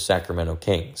coach of the Sacramento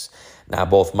Kings. Now,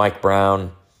 both Mike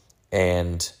Brown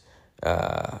and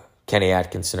Kenny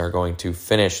Atkinson are going to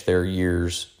finish the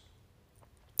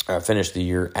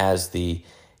year as the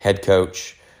head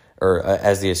coach or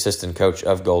as the assistant coach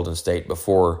of Golden State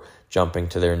before jumping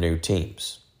to their new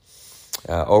teams.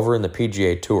 Over in the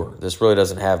PGA Tour, this really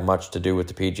doesn't have much to do with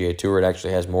the PGA Tour. It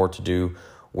actually has more to do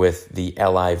with the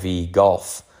LIV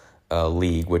Golf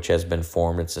League, which has been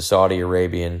formed. It's a Saudi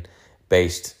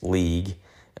Arabian-based league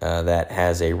that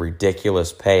has a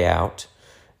ridiculous payout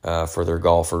for their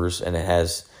golfers, and it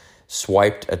has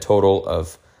swiped a total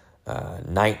of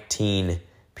 19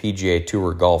 PGA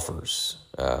Tour golfers.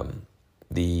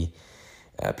 The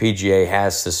PGA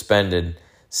has suspended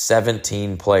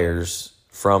 17 players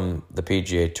from the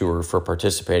PGA Tour for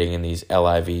participating in these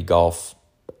LIV golf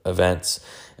events.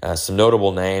 Some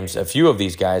notable names. A few of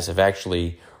these guys have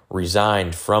actually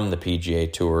resigned from the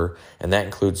PGA Tour, and that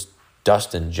includes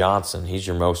Dustin Johnson. He's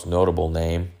your most notable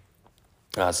name.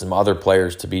 Some other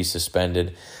players to be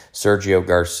suspended: Sergio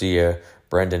Garcia,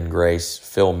 Brendan Grace,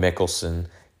 Phil Mickelson,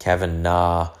 Kevin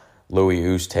Na, Louis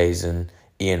Oosthuizen,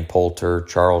 Ian Poulter,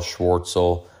 Charles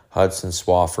Schwartzel, Hudson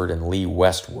Swafford, and Lee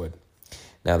Westwood.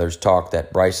 Now, there's talk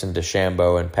that Bryson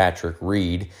DeChambeau and Patrick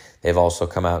Reed, they've also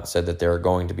come out and said that they're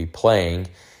going to be playing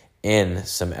in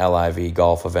some LIV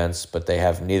golf events, but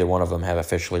neither one of them have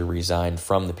officially resigned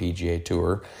from the PGA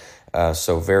Tour.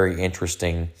 So very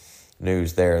interesting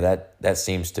news there. That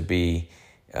seems to be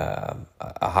a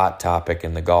hot topic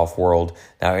in the golf world.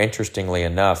 Now, interestingly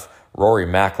enough, Rory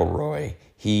McIlroy,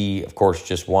 he, of course,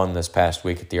 just won this past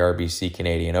week at the RBC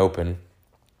Canadian Open.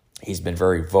 He's been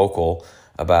very vocal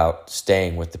about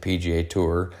staying with the PGA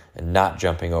Tour and not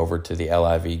jumping over to the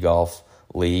LIV Golf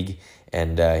League.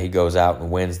 And he goes out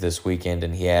and wins this weekend,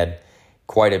 and he had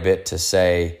quite a bit to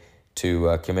say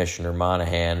to Commissioner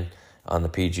Monahan on the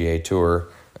PGA Tour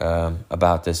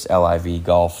about this LIV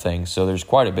golf thing. So there's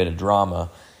quite a bit of drama.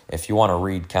 If you want to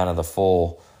read kind of the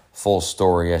full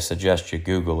story, I suggest you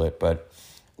Google it, but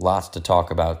lots to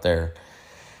talk about there.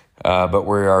 But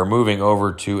we are moving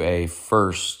over to a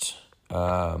first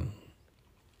on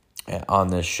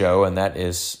this show, and that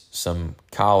is some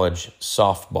college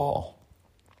softball.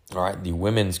 All right, the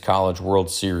Women's College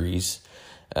World Series,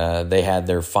 they had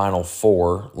their Final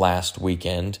Four last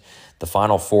weekend. The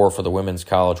Final Four for the Women's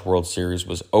College World Series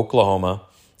was Oklahoma,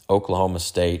 Oklahoma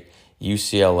State,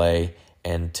 UCLA,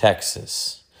 and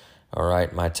Texas. All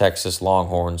right, my Texas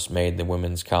Longhorns made the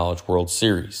Women's College World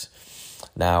Series.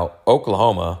 Now,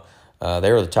 Oklahoma,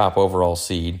 they were the top overall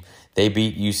seed. They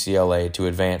beat UCLA to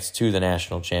advance to the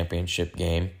national championship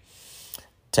game.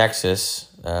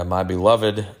 Texas, my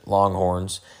beloved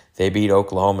Longhorns, they beat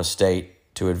Oklahoma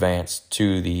State to advance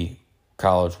to the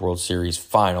College World Series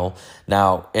final.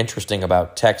 Now, interesting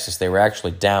about Texas, they were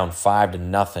actually down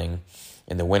 5-0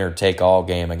 in the winner-take-all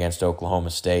game against Oklahoma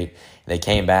State. They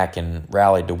came back and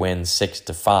rallied to win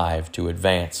 6-5 to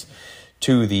advance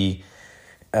to the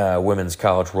Women's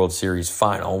College World Series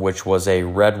final, which was a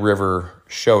Red River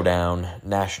Showdown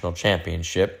National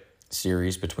Championship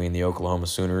series between the Oklahoma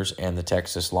Sooners and the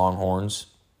Texas Longhorns.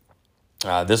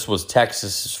 This was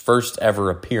Texas's first ever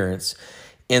appearance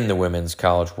in the Women's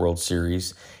College World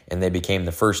Series, and they became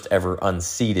the first ever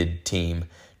unseeded team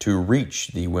to reach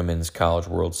the Women's College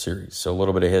World Series. So a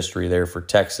little bit of history there for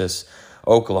Texas.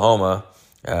 Oklahoma,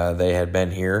 they had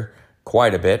been here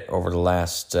quite a bit over the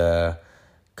last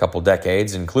couple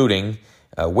decades, including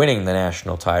winning the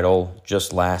national title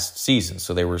just last season.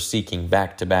 So they were seeking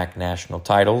back-to-back national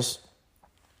titles.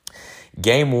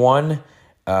 Game 1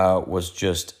 was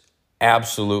just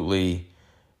absolutely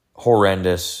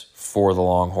horrendous for the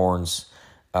Longhorns.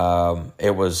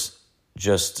 It was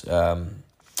just,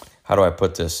 how do I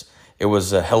put this? It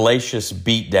was a hellacious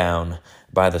beatdown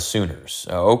by the Sooners.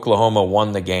 Oklahoma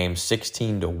won the game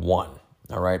 16-1.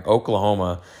 All right,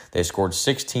 Oklahoma, they scored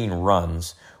 16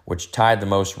 runs, which tied the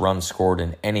most runs scored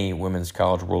in any Women's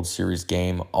College World Series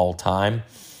game all time.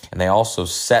 And they also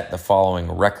set the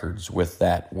following records with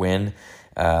that win.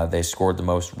 They scored the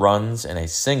most runs in a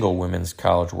single Women's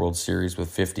College World Series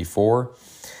with 54.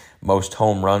 Most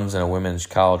home runs in a Women's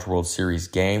College World Series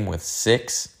game with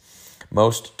 6.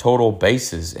 Most total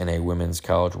bases in a Women's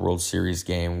College World Series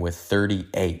game with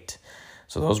 38.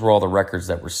 So those were all the records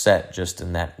that were set just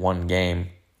in that one game.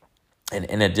 And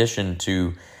in addition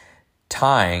to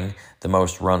tying the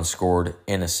most runs scored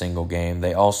in a single game,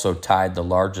 they also tied the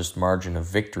largest margin of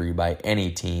victory by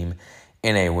any team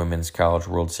in a Women's College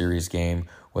World Series game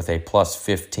with a plus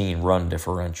 15 run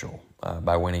differential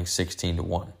by winning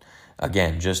 16-1.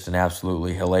 Again, just an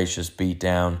absolutely hellacious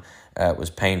beatdown. It was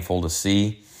painful to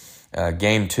see.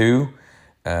 Game 2,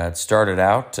 it started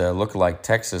out looked like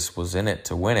Texas was in it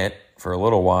to win it for a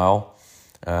little while.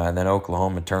 And then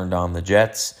Oklahoma turned on the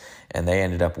Jets, and they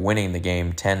ended up winning the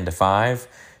game 10-5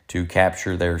 to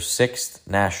capture their 6th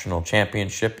national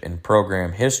championship in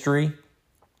program history,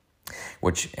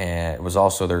 which was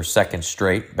also their second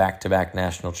straight back-to-back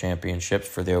national championships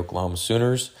for the Oklahoma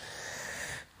Sooners.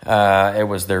 It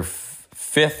was their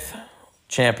 5th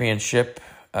championship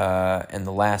in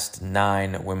the last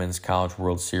 9 Women's College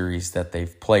World Series that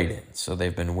they've played in. So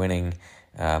they've been winning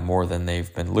more than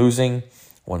they've been losing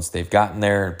once they've gotten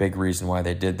there. A big reason why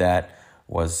they did that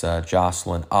was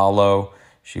Jocelyn Alo.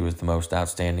 She was the most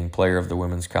outstanding player of the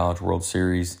Women's College World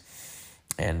Series,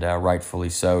 and rightfully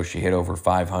so. She hit over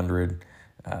 500,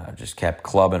 just kept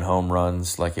clubbing home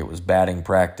runs like it was batting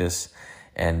practice.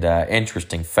 And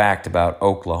interesting fact about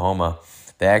Oklahoma,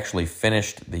 they actually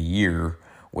finished the year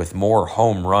with more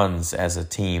home runs as a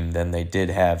team than they did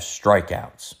have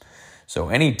strikeouts. So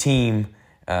any team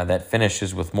that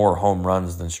finishes with more home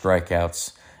runs than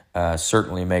strikeouts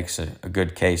certainly makes a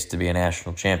good case to be a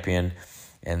national champion,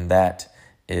 and that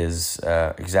is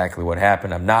exactly what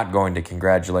happened. I'm not going to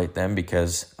congratulate them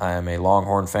because I am a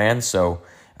Longhorn fan, so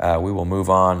we will move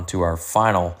on to our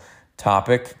final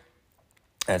topic.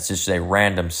 That's just a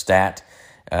random stat.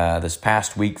 This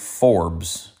past week,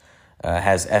 Forbes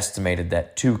has estimated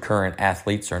that 2 current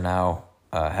athletes are now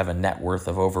have a net worth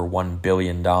of over $1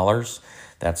 billion.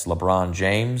 That's LeBron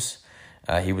James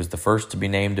He was the first to be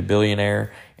named a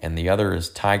billionaire, and the other is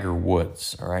Tiger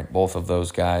Woods. All right, both of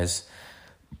those guys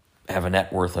have a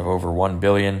net worth of over $1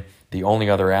 billion. The only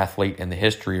other athlete in the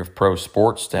history of pro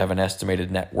sports to have an estimated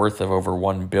net worth of over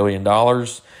 $1 billion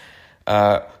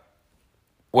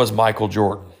was Michael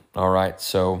Jordan. All right,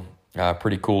 so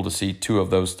pretty cool to see two of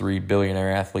those three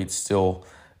billionaire athletes still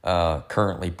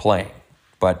currently playing.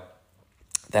 But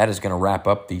that is going to wrap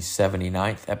up the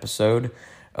 79th episode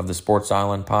of the Sports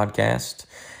Island podcast.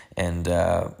 And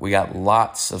we got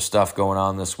lots of stuff going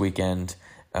on this weekend.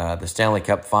 The Stanley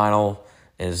Cup Final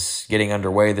is getting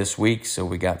underway this week, so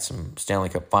we got some Stanley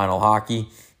Cup Final hockey.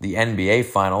 The NBA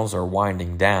Finals are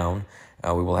winding down.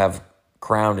 We will have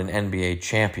crowned an NBA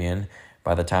champion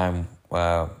by the time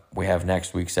we have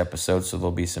next week's episode, so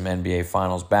there'll be some NBA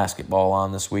Finals basketball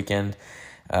on this weekend.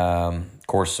 Of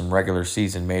course, some regular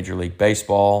season Major League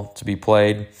Baseball to be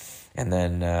played. And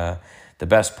then the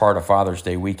best part of Father's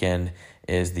Day weekend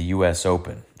is the U.S.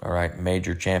 Open, all right,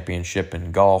 major championship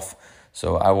in golf.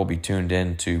 So I will be tuned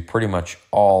in to pretty much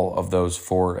all of those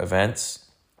four events.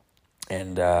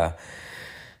 And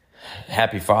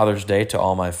happy Father's Day to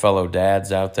all my fellow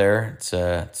dads out there.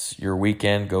 It's your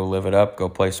weekend. Go live it up. Go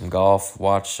play some golf.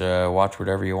 Watch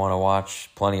whatever you want to watch.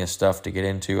 Plenty of stuff to get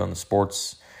into on the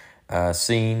sports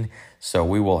scene. So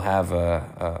we will have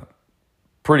a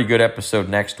pretty good episode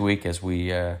next week as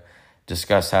we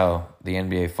discuss how the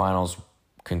NBA Finals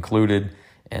concluded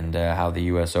and how the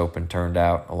U.S. Open turned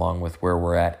out, along with where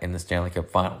we're at in the Stanley Cup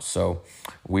Finals. So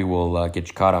we will get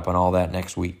you caught up on all that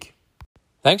next week.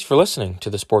 Thanks for listening to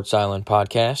the Sports Island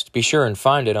Podcast. Be sure and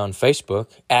find it on Facebook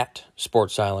at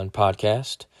Sports Island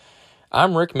Podcast.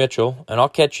 I'm Rick Mitchell, and I'll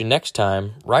catch you next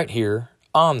time right here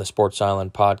on the Sports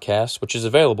Island Podcast, which is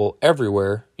available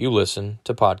everywhere you listen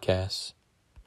to podcasts.